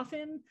 They're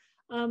often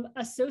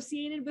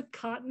associated with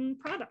cotton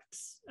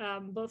products.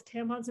 Both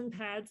tampons and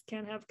pads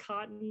can have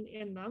cotton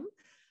in them.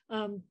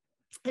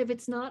 If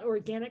it's not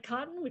organic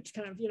cotton, which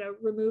kind of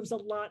removes a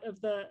lot of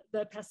the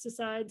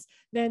pesticides,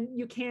 then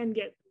you can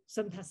get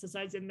some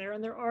pesticides in there.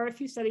 And there are a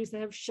few studies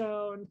that have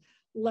shown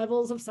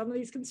levels of some of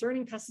these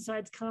concerning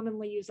pesticides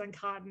commonly used on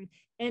cotton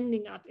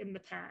ending up in the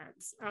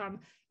pads.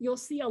 You'll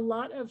see a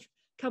lot of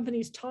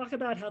companies talk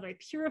about how they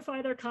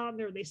purify their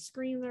cotton or they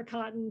screen their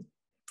cotton.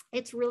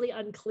 It's really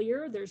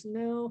unclear. There's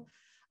no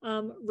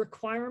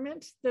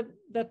requirement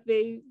that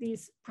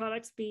these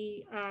products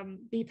be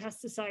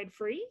pesticide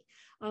free,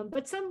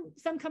 but some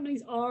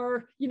companies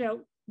are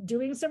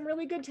doing some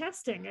really good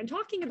testing and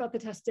talking about the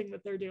testing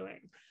that they're doing.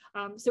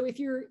 So if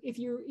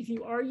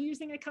you are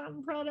using a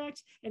cotton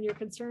product and you're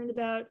concerned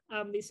about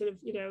these sort of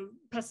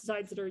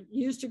pesticides that are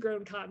used to grow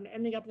in cotton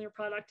ending up in their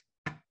product,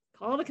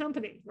 call the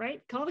company,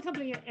 right? Call the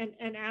company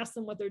and ask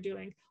them what they're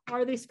doing.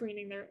 Are they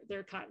screening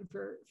their cotton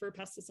for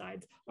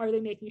pesticides? Are they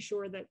making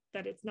sure that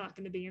it's not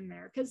going to be in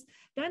there? Because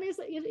that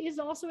is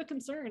also a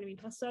concern. I mean,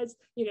 pesticides,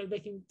 they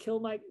can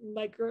kill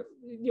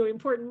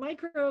important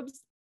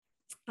microbes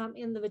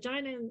in the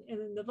vagina and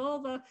in the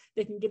vulva.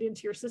 They can get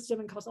into your system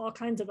and cause all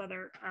kinds of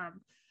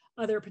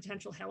other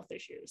potential health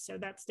issues. So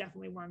that's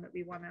definitely one that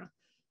we want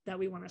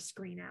to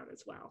screen out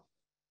as well.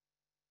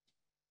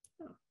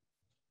 Oh.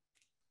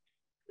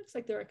 Looks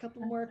like there are a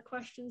couple more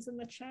questions in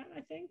the chat,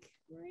 I think,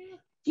 Maria.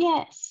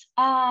 Yes.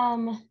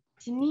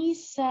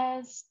 Denise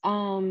says,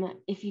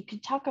 if you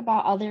could talk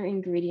about other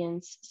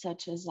ingredients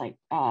such as like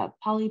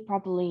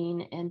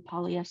polypropylene and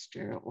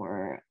polyester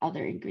or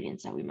other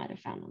ingredients that we might have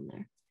found on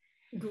there.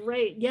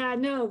 Great. Yeah,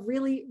 no,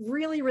 really,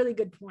 really, really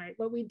good point.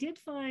 What we did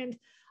find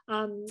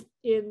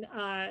in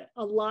a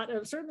lot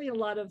of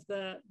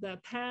the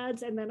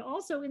pads, and then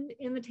also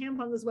in the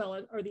tampons as well,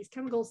 are these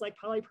chemicals like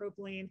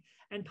polypropylene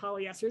and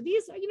polyester.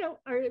 These,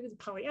 are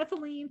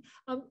polyethylene.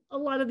 A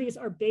lot of these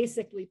are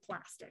basically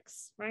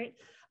plastics, right?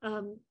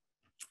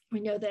 We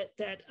know that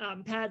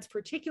pads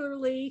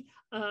particularly,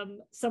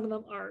 some of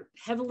them are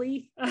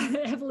heavily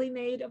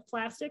made of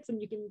plastics,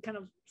 and you can kind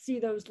of see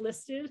those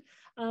listed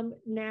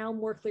now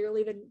more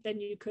clearly than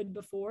you could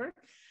before.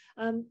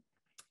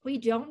 We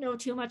don't know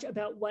too much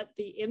about what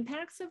the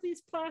impacts of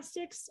these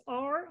plastics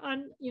are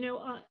on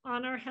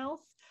our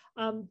health,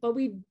 but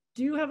we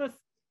do have a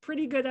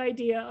pretty good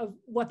idea of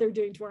what they're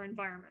doing to our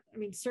environment. I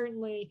mean,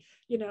 certainly,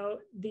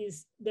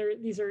 these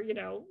are,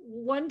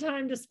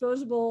 one-time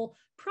disposable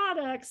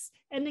products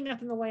ending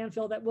up in the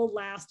landfill that will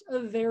last a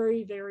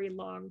very, very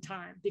long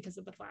time because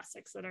of the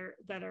plastics that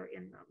are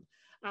in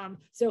them.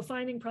 So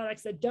finding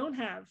products that don't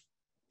have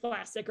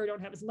plastic or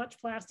don't have as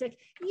much plastic,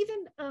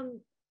 even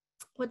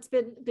what's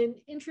been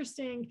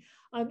interesting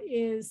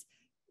is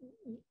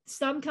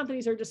some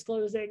companies are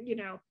disclosing,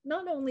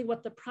 not only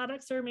what the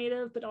products are made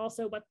of, but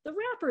also what the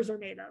wrappers are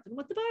made of and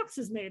what the box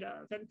is made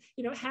of, and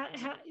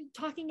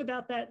talking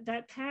about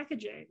that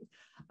packaging,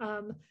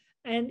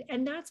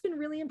 and that's been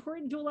really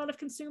important to a lot of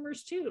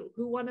consumers too,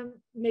 who want to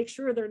make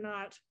sure they're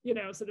not,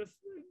 sort of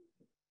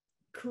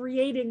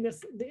creating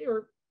this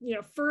or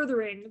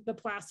furthering the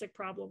plastic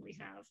problem we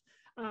have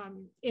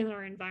in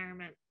our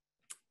environment.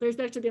 There's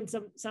actually been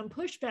some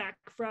pushback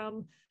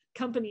from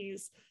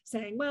companies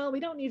saying, well, we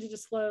don't need to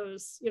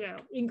disclose,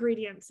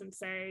 ingredients and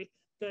say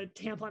the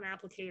tampon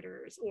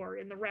applicators or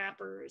in the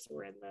wrappers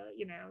or in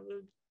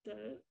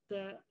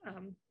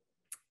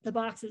the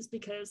boxes,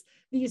 because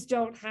these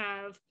don't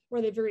have, or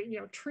they're very,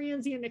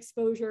 transient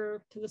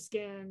exposure to the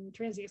skin,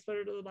 transient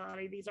exposure to the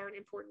body. These aren't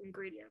important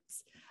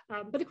ingredients.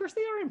 But of course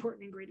they are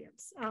important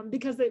ingredients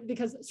because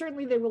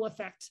certainly they will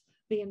affect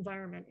the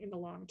environment in the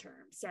long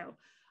term. So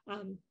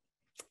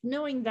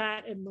knowing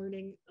that and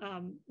learning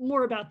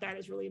more about that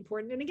is really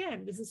important. And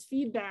again, this is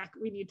feedback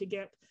we need to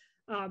get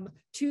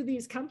to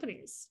these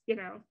companies,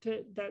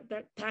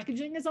 that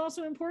packaging is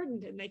also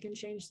important, and they can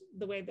change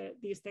the way that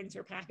these things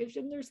are packaged.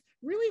 And there's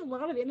really a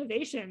lot of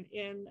innovation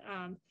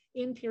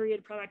in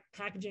period product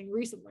packaging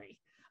recently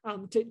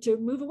to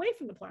move away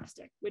from the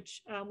plastic,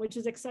 which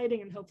is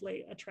exciting and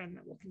hopefully a trend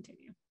that will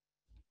continue.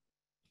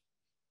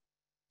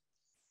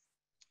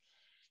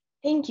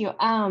 Thank you.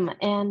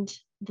 And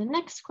the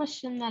next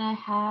question that I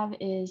have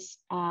is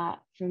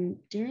from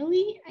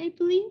Dirly, I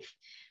believe.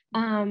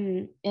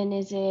 And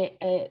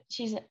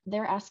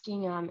they're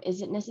asking,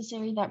 is it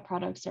necessary that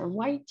products are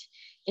white?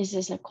 Is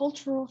this a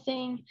cultural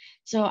thing?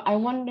 So I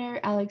wonder,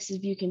 Alex,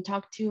 if you can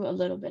talk to a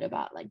little bit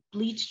about like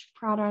bleached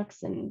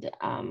products and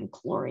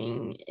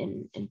chlorine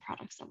in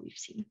products that we've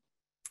seen.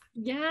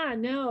 Yeah,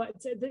 no,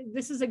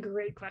 this is a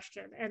great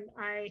question. And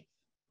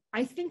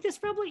I think this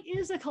probably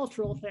is a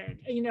cultural thing.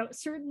 You know,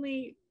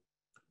 certainly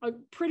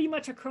pretty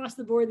much across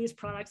the board, these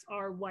products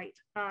are white.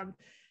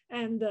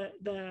 And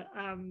the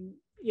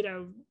you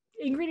know,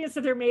 ingredients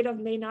that they're made of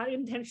may not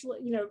intentionally,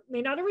 you know,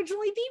 may not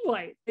originally be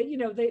white. You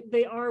know,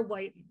 they are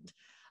whitened.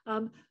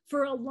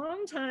 For a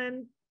long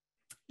time,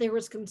 there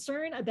was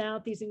concern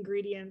about these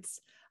ingredients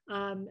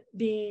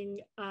being,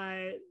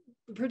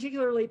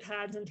 particularly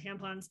pads and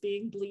tampons,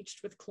 being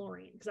bleached with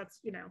chlorine, because that's,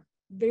 you know,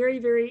 very,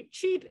 very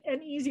cheap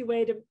and easy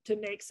way to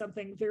make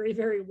something very,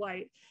 very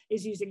white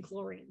is using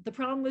chlorine. The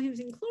problem with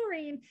using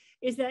chlorine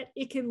is that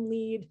it can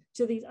lead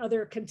to these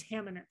other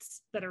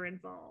contaminants that are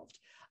involved.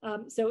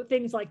 So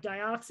things like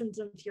dioxins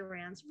and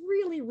furans,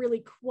 really, really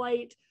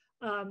quite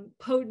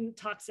potent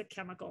toxic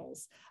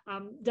chemicals.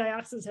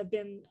 Dioxins have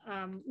been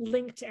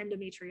linked to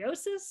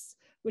endometriosis,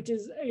 which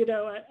is, you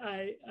know,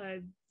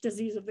 a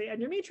disease of the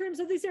endometrium.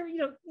 So these are, you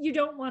know, you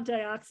don't want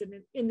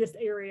dioxin in this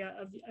area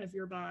of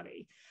your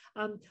body.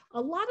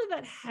 A lot of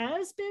that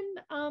has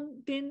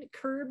been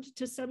curbed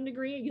to some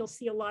degree. You'll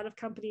see a lot of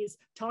companies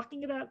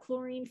talking about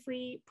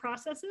chlorine-free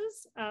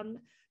processes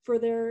for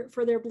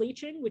their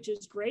bleaching, which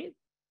is great.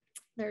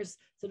 There's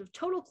sort of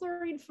total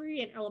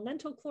chlorine-free and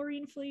elemental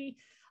chlorine-free.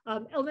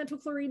 Elemental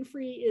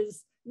chlorine-free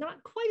is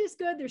not quite as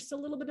good. There's still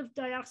a little bit of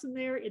dioxin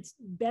there. It's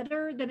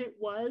better than it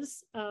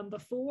was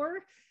before,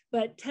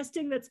 but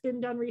testing that's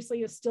been done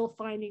recently is still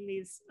finding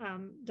these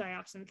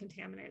dioxin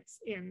contaminants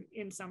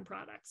in some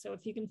products. So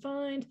if you can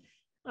find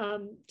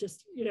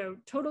just, you know,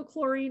 total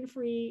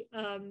chlorine-free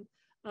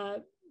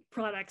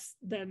products,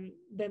 then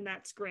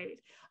that's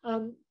great.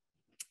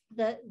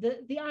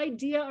 The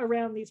idea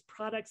around these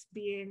products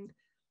being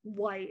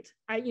white,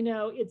 you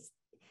know,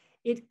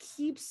 it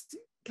keeps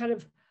kind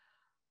of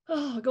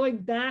going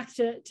back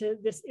to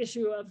this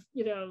issue of,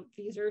 you know,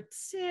 these are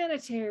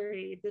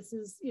sanitary. This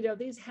is, you know,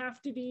 these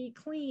have to be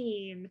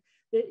clean.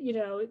 That, you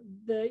know,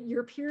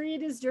 your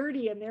period is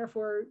dirty, and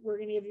therefore we're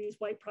going to give you these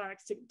white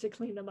products to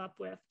clean them up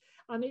with.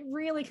 It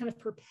really kind of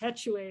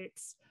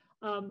perpetuates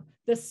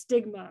the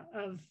stigma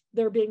of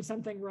there being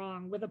something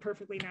wrong with a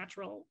perfectly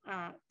natural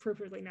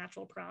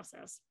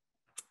process.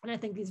 And I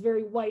think these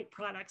very white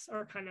products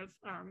are kind of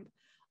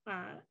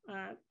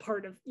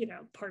part of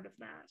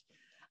that.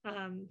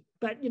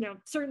 But, you know,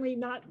 certainly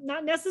not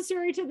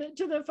necessary to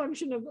the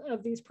function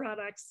of these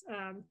products.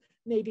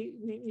 Maybe,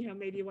 you know,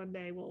 maybe one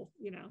day we'll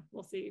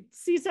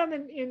see some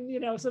in you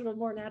know, sort of a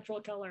more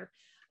natural color.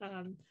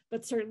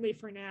 But certainly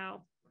for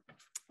now,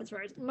 as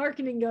far as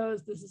marketing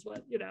goes, this is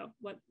what, you know,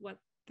 what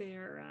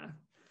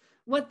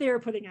they're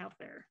putting out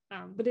there.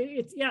 But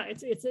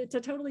it's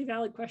a totally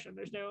valid question.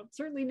 There's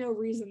certainly no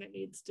reason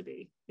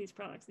these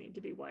products need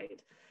to be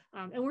white.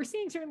 And we're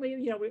seeing certainly,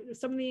 you know,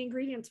 some of the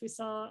ingredients we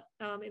saw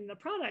in the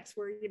products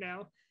were, you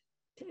know,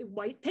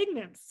 white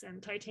pigments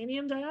and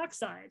titanium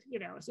dioxide, you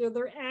know, so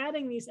they're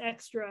adding these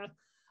extra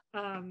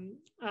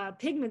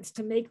pigments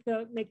to make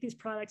these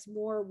products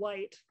more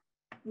white,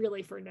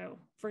 really for no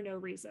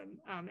reason,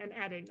 and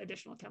adding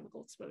additional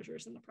chemical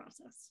exposures in the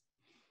process.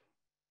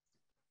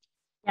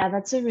 Yeah,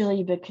 that's a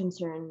really big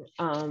concern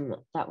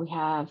that we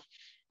have.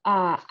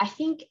 I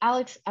think,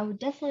 Alex, I would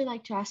definitely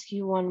like to ask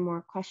you one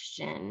more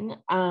question,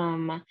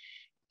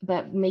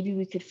 but maybe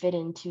we could fit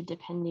into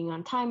depending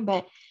on time.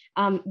 But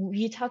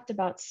you talked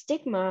about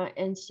stigma,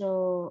 and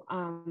so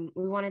I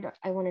wanted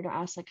to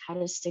ask, like, how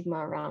does stigma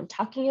around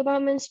talking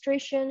about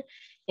menstruation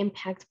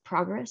impact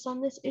progress on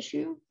this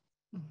issue?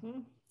 Mm-hmm.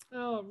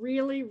 Oh,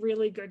 really,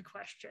 really good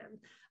question.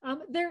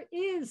 There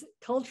is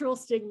cultural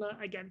stigma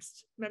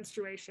against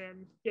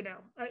menstruation, you know,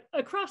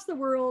 across the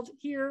world,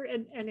 here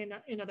and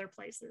in other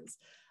places.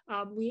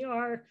 We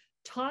are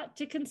taught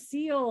to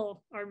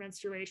conceal our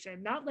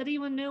menstruation, not let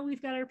anyone know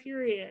we've got our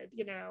period,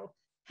 you know,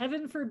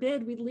 heaven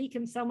forbid we leak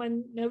and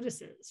someone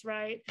notices,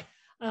 right?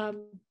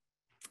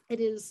 It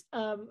is,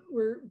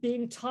 we're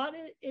being taught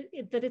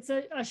that it's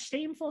a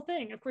shameful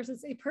thing. Of course,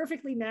 it's a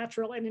perfectly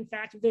natural and in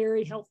fact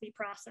very healthy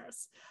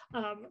process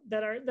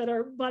that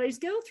our bodies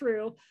go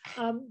through,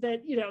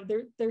 that, you know,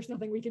 there's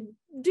nothing we can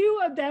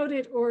do about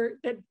it, or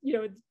that, you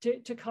know,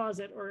 to cause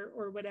it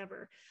or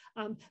whatever.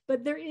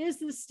 But there is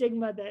this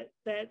stigma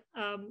that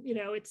you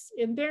know, it's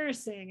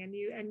embarrassing, and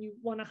you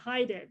want to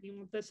hide it. You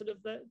want the sort of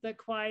the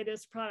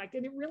quietest product,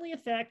 and it really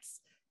affects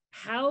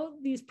how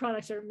these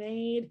products are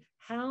made,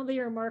 how they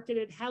are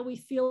marketed, how we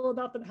feel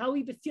about them, how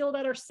we feel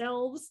about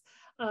ourselves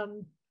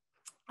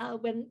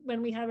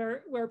when we have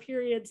our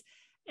periods.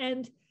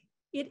 And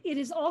it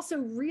is also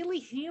really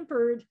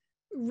hampered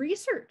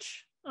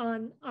research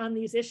on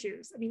these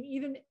issues. I mean,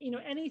 even, you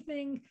know,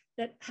 anything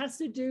that has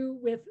to do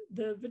with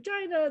the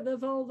vagina, the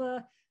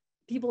vulva,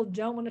 people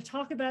don't want to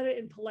talk about it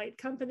in polite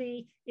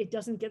company. It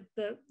doesn't get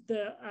the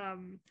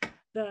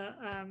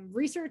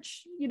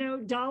research,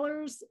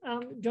 dollars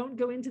don't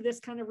go into this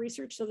kind of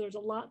research. So there's a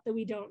lot that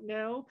we don't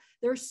know.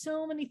 There are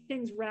so many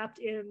things wrapped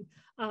in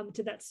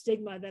to that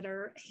stigma that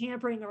are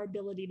hampering our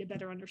ability to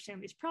better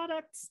understand these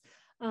products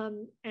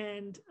and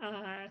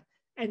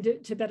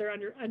to better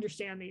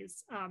understand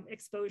these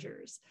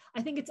exposures.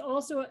 I think it's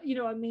also,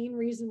 a main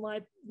reason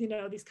why,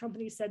 these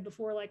companies said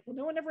before, like, well,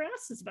 no one ever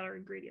asked us about our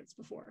ingredients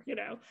before,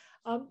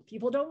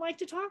 people don't like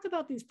to talk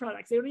about these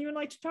products. They don't even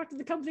like to talk to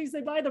the companies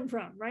they buy them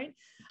from, right?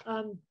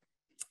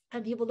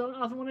 And people don't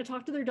often want to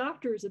talk to their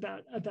doctors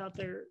about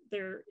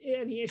their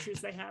any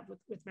issues they have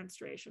with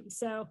menstruation.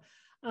 So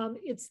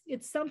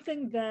it's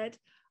something that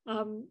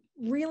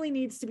really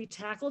needs to be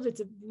tackled.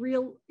 It's a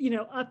real,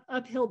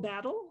 uphill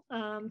battle.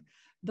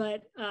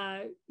 But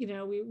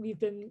we've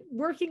been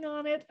working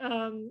on it,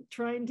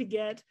 trying to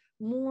get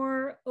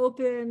more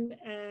open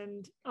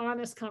and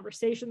honest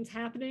conversations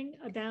happening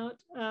about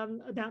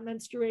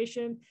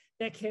menstruation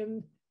that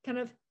can kind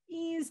of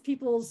ease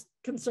people's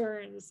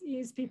concerns,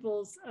 ease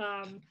people's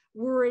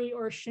worry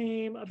or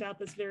shame about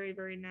this very,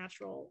 very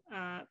natural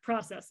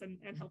process and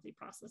healthy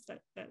process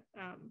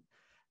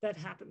that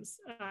happens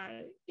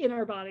in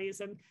our bodies.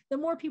 And the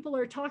more people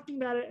are talking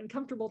about it and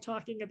comfortable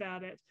talking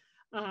about it,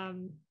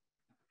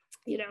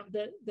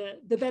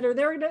 the better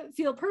they're going to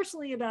feel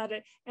personally about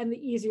it, and the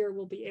easier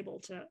we'll be able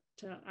to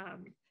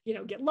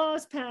get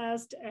laws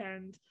passed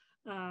and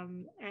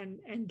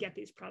get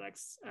these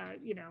products,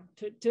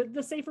 to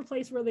the safer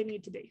place where they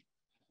need to be.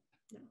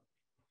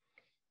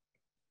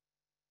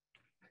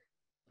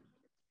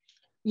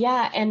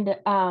 Yeah, and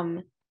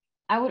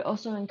I would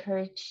also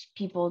encourage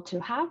people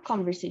to have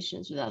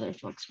conversations with other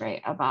folks,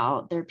 right,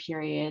 about their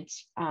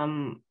periods,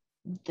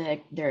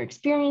 their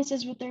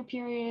experiences with their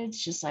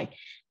periods, just like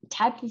the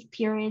type of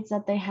periods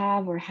that they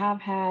have or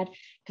have had,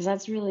 because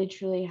that's really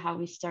truly how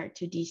we start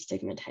to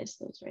destigmatize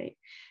those, right?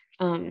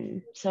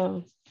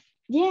 So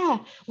yeah,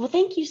 well,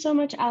 thank you so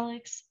much,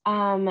 Alex.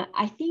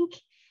 I think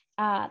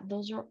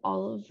those are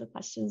all of the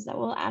questions that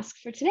we'll ask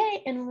for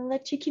today, and we'll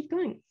let you keep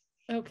going.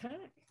 Okay.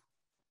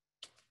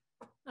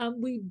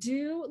 We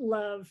do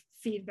love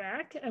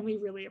feedback, and we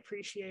really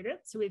appreciate it.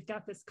 So we've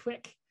got this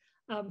quick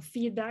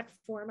feedback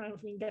form. I don't know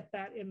if we can get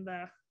that in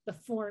the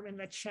form in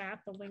the chat,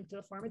 the link to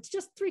the form. It's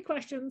just 3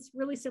 questions,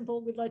 really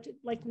simple. We'd like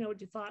to know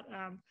what you thought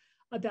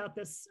about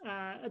this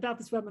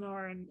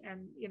webinar,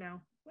 and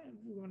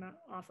we want to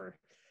offer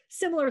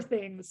similar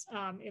things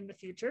in the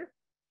future.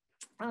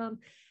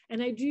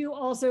 And I do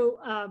also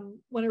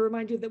want to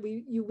remind you that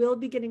you will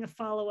be getting a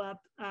follow-up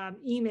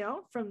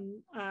email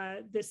from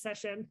this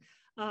session.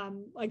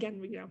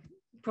 Again,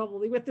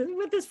 probably with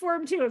this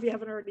form too, if you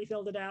haven't already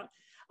filled it out.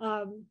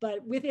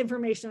 But with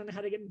information on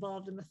how to get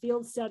involved in the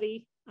field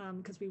study,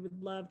 because we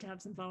would love to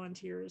have some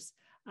volunteers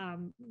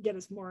get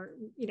us more,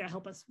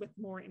 help us with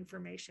more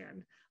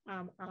information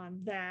on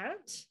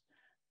that.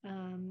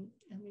 And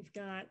we've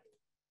got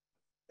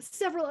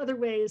several other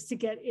ways to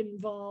get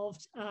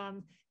involved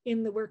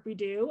in the work we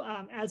do.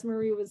 As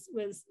Marie was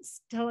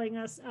telling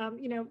us,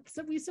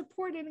 so we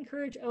support and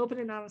encourage open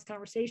and honest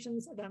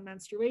conversations about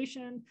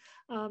menstruation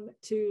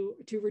to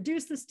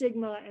reduce the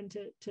stigma and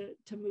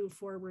to move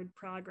forward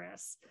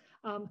progress.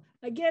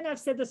 Again, I've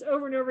said this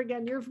over and over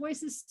again, your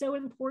voice is so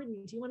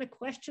important. You want to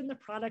question the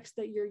products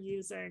that you're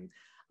using.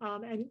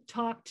 And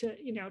talk to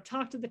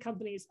the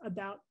companies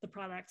about the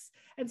products.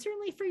 And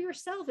certainly for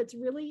yourself, it's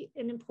really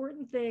an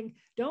important thing.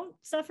 Don't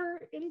suffer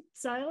in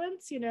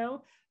silence,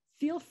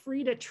 feel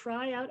free to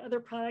try out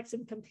other products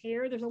and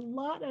compare. There's a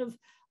lot of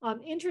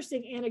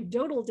interesting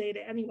anecdotal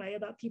data anyway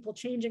about people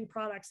changing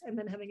products and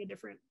then having a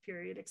different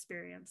period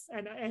experience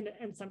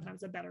and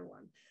sometimes a better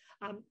one.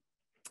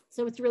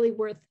 So it's really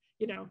worth,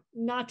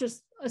 not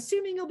just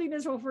assuming you'll be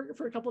miserable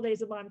for a couple of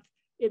days a month.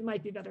 It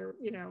might be better,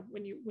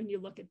 when you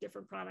look at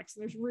different products.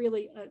 And there's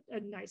really a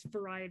nice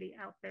variety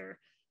out there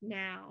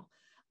now.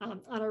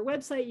 On our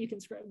website,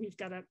 we've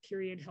got a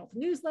period health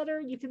newsletter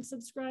you can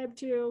subscribe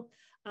to.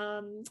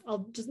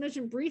 I'll just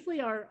mention briefly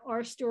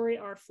our story,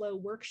 our flow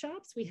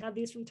workshops. We have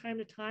these from time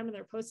to time, and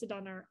they're posted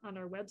on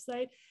our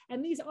website.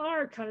 And these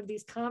are kind of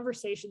these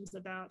conversations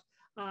about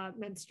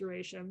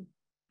menstruation,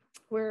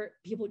 where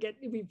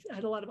we've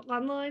had a lot of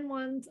online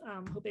ones,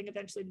 hoping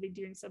eventually to be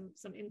doing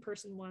some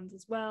in-person ones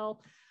as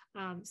well.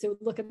 So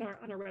look on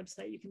our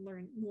website, you can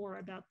learn more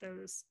about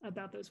those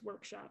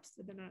workshops.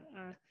 They've been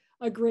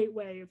a great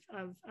way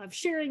of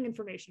sharing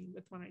information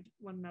with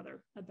one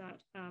another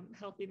about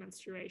healthy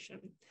menstruation.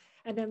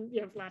 And then,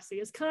 lastly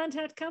is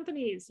contact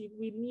companies.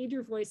 We need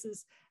your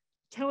voices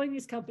telling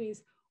these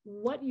companies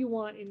what you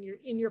want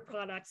in your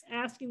products,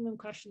 asking them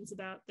questions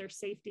about their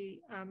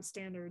safety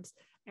standards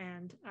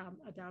and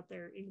about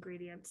their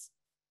ingredients.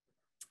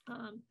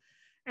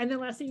 And then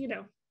lastly,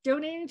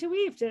 donating to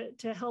Weave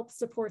to help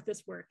support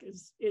this work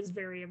is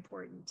very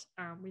important.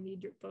 We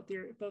need both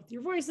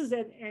your voices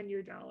and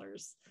your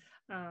dollars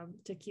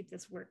to keep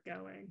this work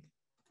going.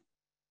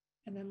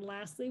 And then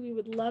lastly, we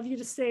would love you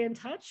to stay in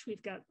touch.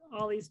 We've got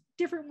all these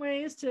different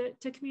ways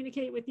to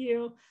communicate with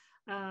you.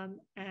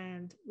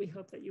 And we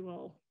hope that you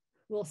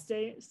will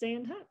stay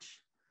in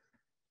touch.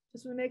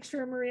 Just want to make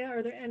sure, Maria,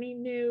 are there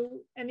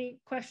any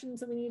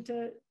questions that we need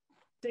to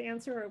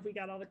answer, or have we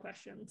got all the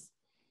questions?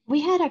 We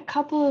had a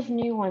couple of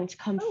new ones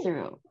come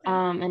through, okay.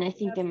 and I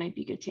think they might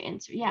be good to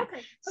answer. Yeah.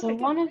 Okay. So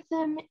one of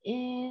them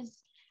is,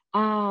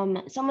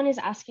 someone is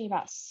asking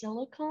about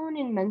silicone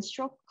in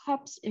menstrual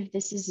cups, if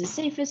this is the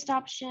safest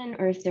option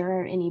or if there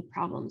are any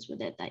problems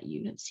with it that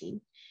you have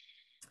seen.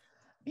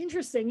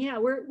 Interesting. Yeah,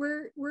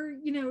 we're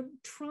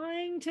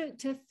trying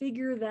to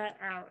figure that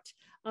out.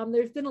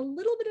 There's been a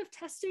little bit of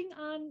testing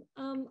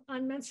on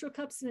menstrual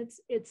cups, and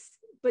it's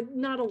but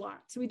not a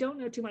lot, so we don't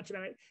know too much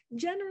about it.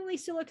 Generally,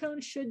 silicone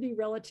should be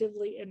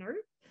relatively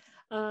inert.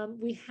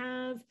 We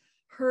have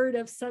heard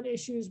of some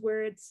issues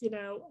where it's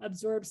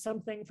absorbs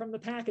something from the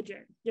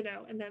packaging,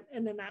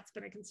 and then that's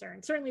been a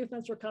concern. Certainly with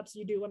menstrual cups,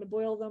 you do want to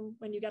boil them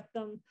when you get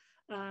them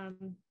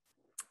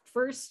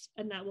first,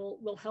 and that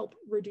will help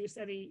reduce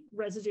any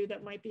residue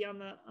that might be on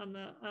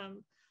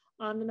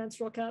the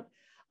menstrual cup.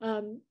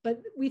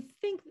 But we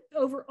think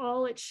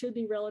overall it should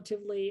be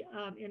relatively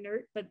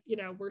inert, but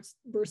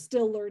we're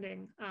still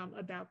learning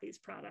about these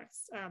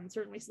products.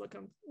 Certainly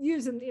silicone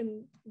used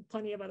in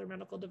plenty of other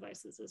medical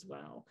devices as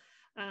well.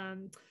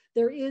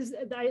 There is,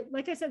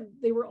 like I said,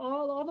 they were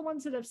all the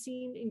ones that I've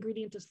seen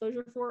ingredient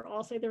disclosure for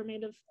all say they're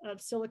made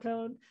of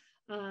silicone.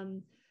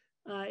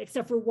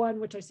 Except for one,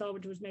 which I saw,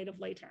 which was made of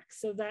latex.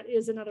 So that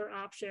is another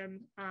option,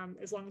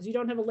 as long as you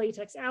don't have a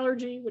latex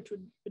allergy, which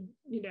would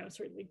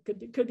certainly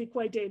could be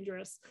quite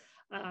dangerous.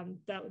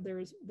 That there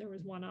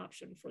was one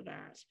option for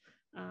that.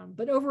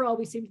 But overall,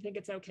 we seem to think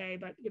it's okay.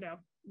 But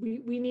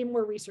we need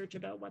more research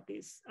about what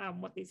these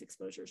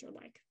exposures are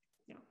like.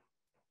 Yeah.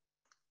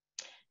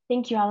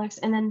 Thank you, Alex.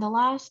 And then the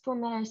last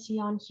one that I see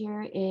on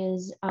here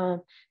is,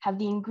 have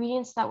the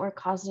ingredients that were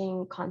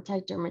causing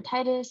contact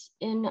dermatitis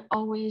in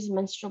Always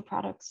menstrual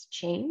products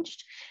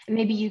changed? And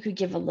maybe you could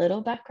give a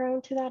little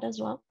background to that as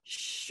well.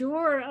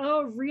 Sure.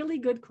 Oh, really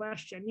good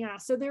question. Yeah.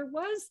 So there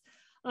was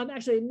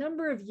actually a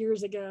number of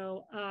years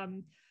ago,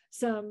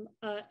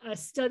 a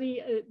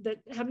study that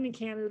happened in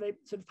Canada. They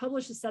sort of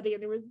published a study,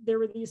 and there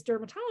were these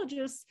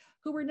dermatologists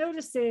who were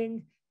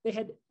noticing they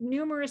had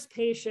numerous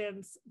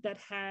patients that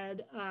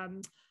had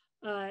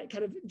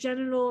kind of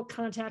genital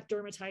contact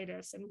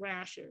dermatitis and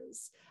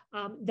rashes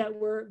that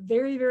were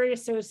very, very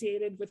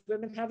associated with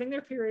women having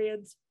their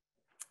periods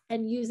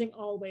and using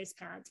Always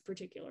pads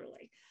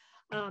particularly.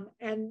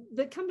 And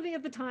the company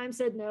at the time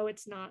said, no,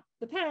 it's not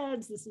the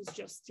pads. This is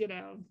just,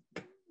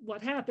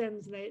 what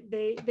happens.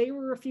 They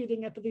were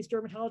refuting it, but these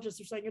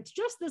dermatologists are saying it's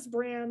just this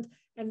brand,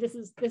 and this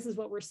is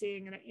what we're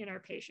seeing in our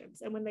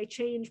patients. And when they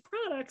change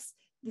products,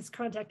 this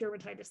contact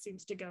dermatitis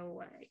seems to go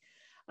away.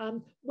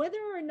 Whether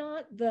or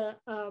not the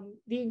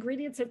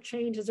ingredients have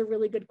changed is a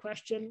really good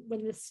question.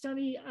 When the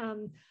study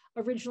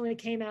originally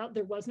came out,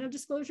 there was no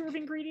disclosure of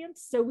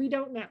ingredients, so we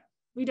don't know.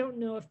 We don't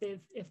know if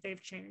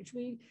they've changed.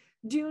 We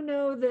do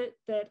know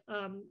that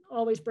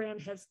Always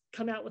brand has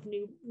come out with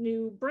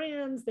new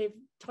brands. They've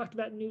talked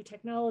about new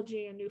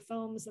technology and new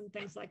foams and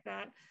things like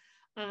that.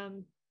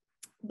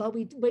 But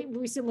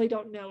we simply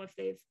don't know if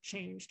they've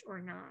changed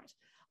or not.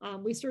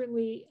 We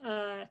certainly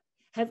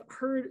have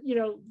heard,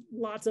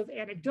 lots of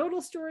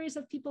anecdotal stories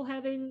of people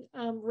having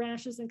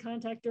rashes and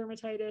contact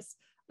dermatitis.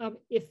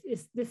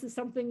 If this is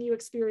something you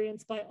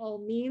experience, by all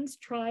means,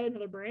 try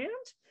another brand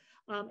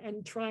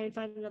and try and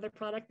find another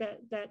product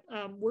that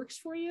works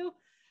for you,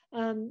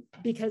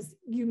 because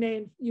you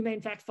may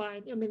in fact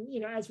find,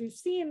 as we've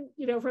seen,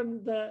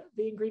 from the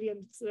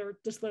ingredients that are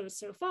disclosed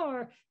so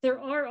far,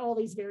 there are all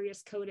these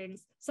various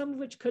coatings, some of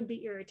which could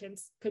be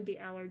irritants, could be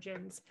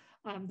allergens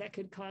that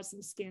could cause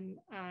some skin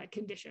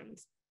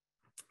conditions.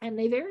 And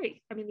they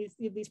vary.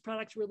 These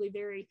products really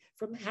vary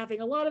from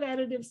having a lot of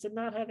additives to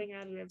not having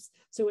additives.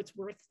 So it's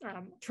worth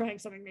trying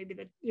something maybe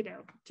that,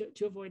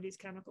 to avoid these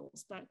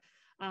chemicals. But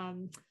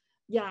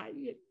yeah,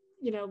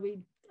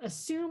 we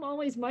assume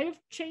Always might have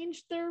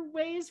changed their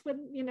ways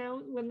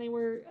when they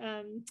were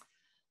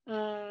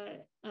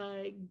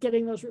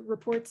getting those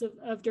reports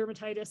of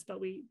dermatitis, but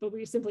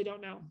we simply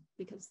don't know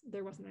because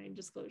there wasn't any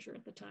disclosure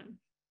at the time.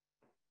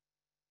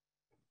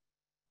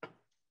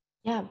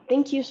 Yeah,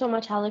 thank you so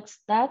much, Alex.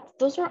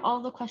 Those are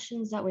all the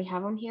questions that we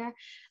have on here.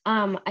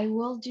 I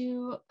will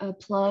do a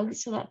plug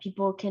so that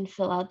people can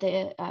fill out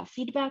the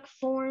feedback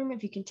form.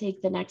 If you can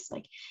take the next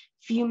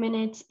few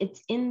minutes,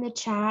 it's in the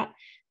chat.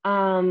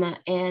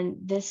 And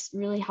this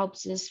really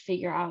helps us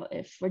figure out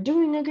if we're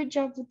doing a good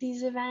job with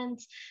these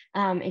events,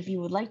 if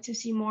you would like to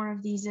see more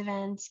of these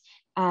events,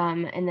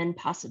 and then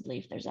possibly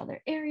if there's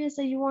other areas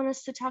that you want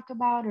us to talk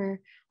about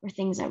or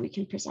things that we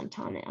can present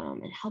on.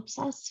 It helps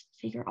us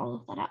figure all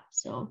of that out.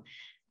 So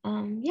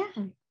yeah,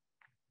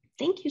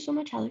 thank you so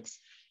much, Alex.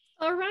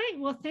 All right,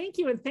 well, thank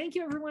you. And thank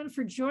you everyone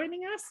for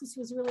joining us. This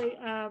was really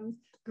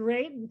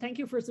great. And thank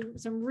you for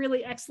some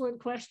really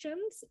excellent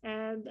questions.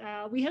 And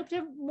we hope to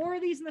have more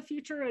of these in the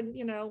future. And,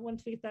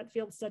 once we get that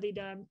field study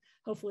done,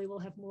 hopefully we'll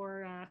have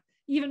more,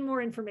 even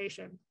more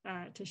information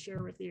to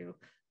share with you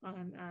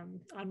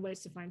on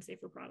ways to find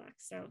safer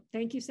products. So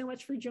thank you so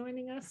much for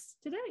joining us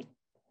today.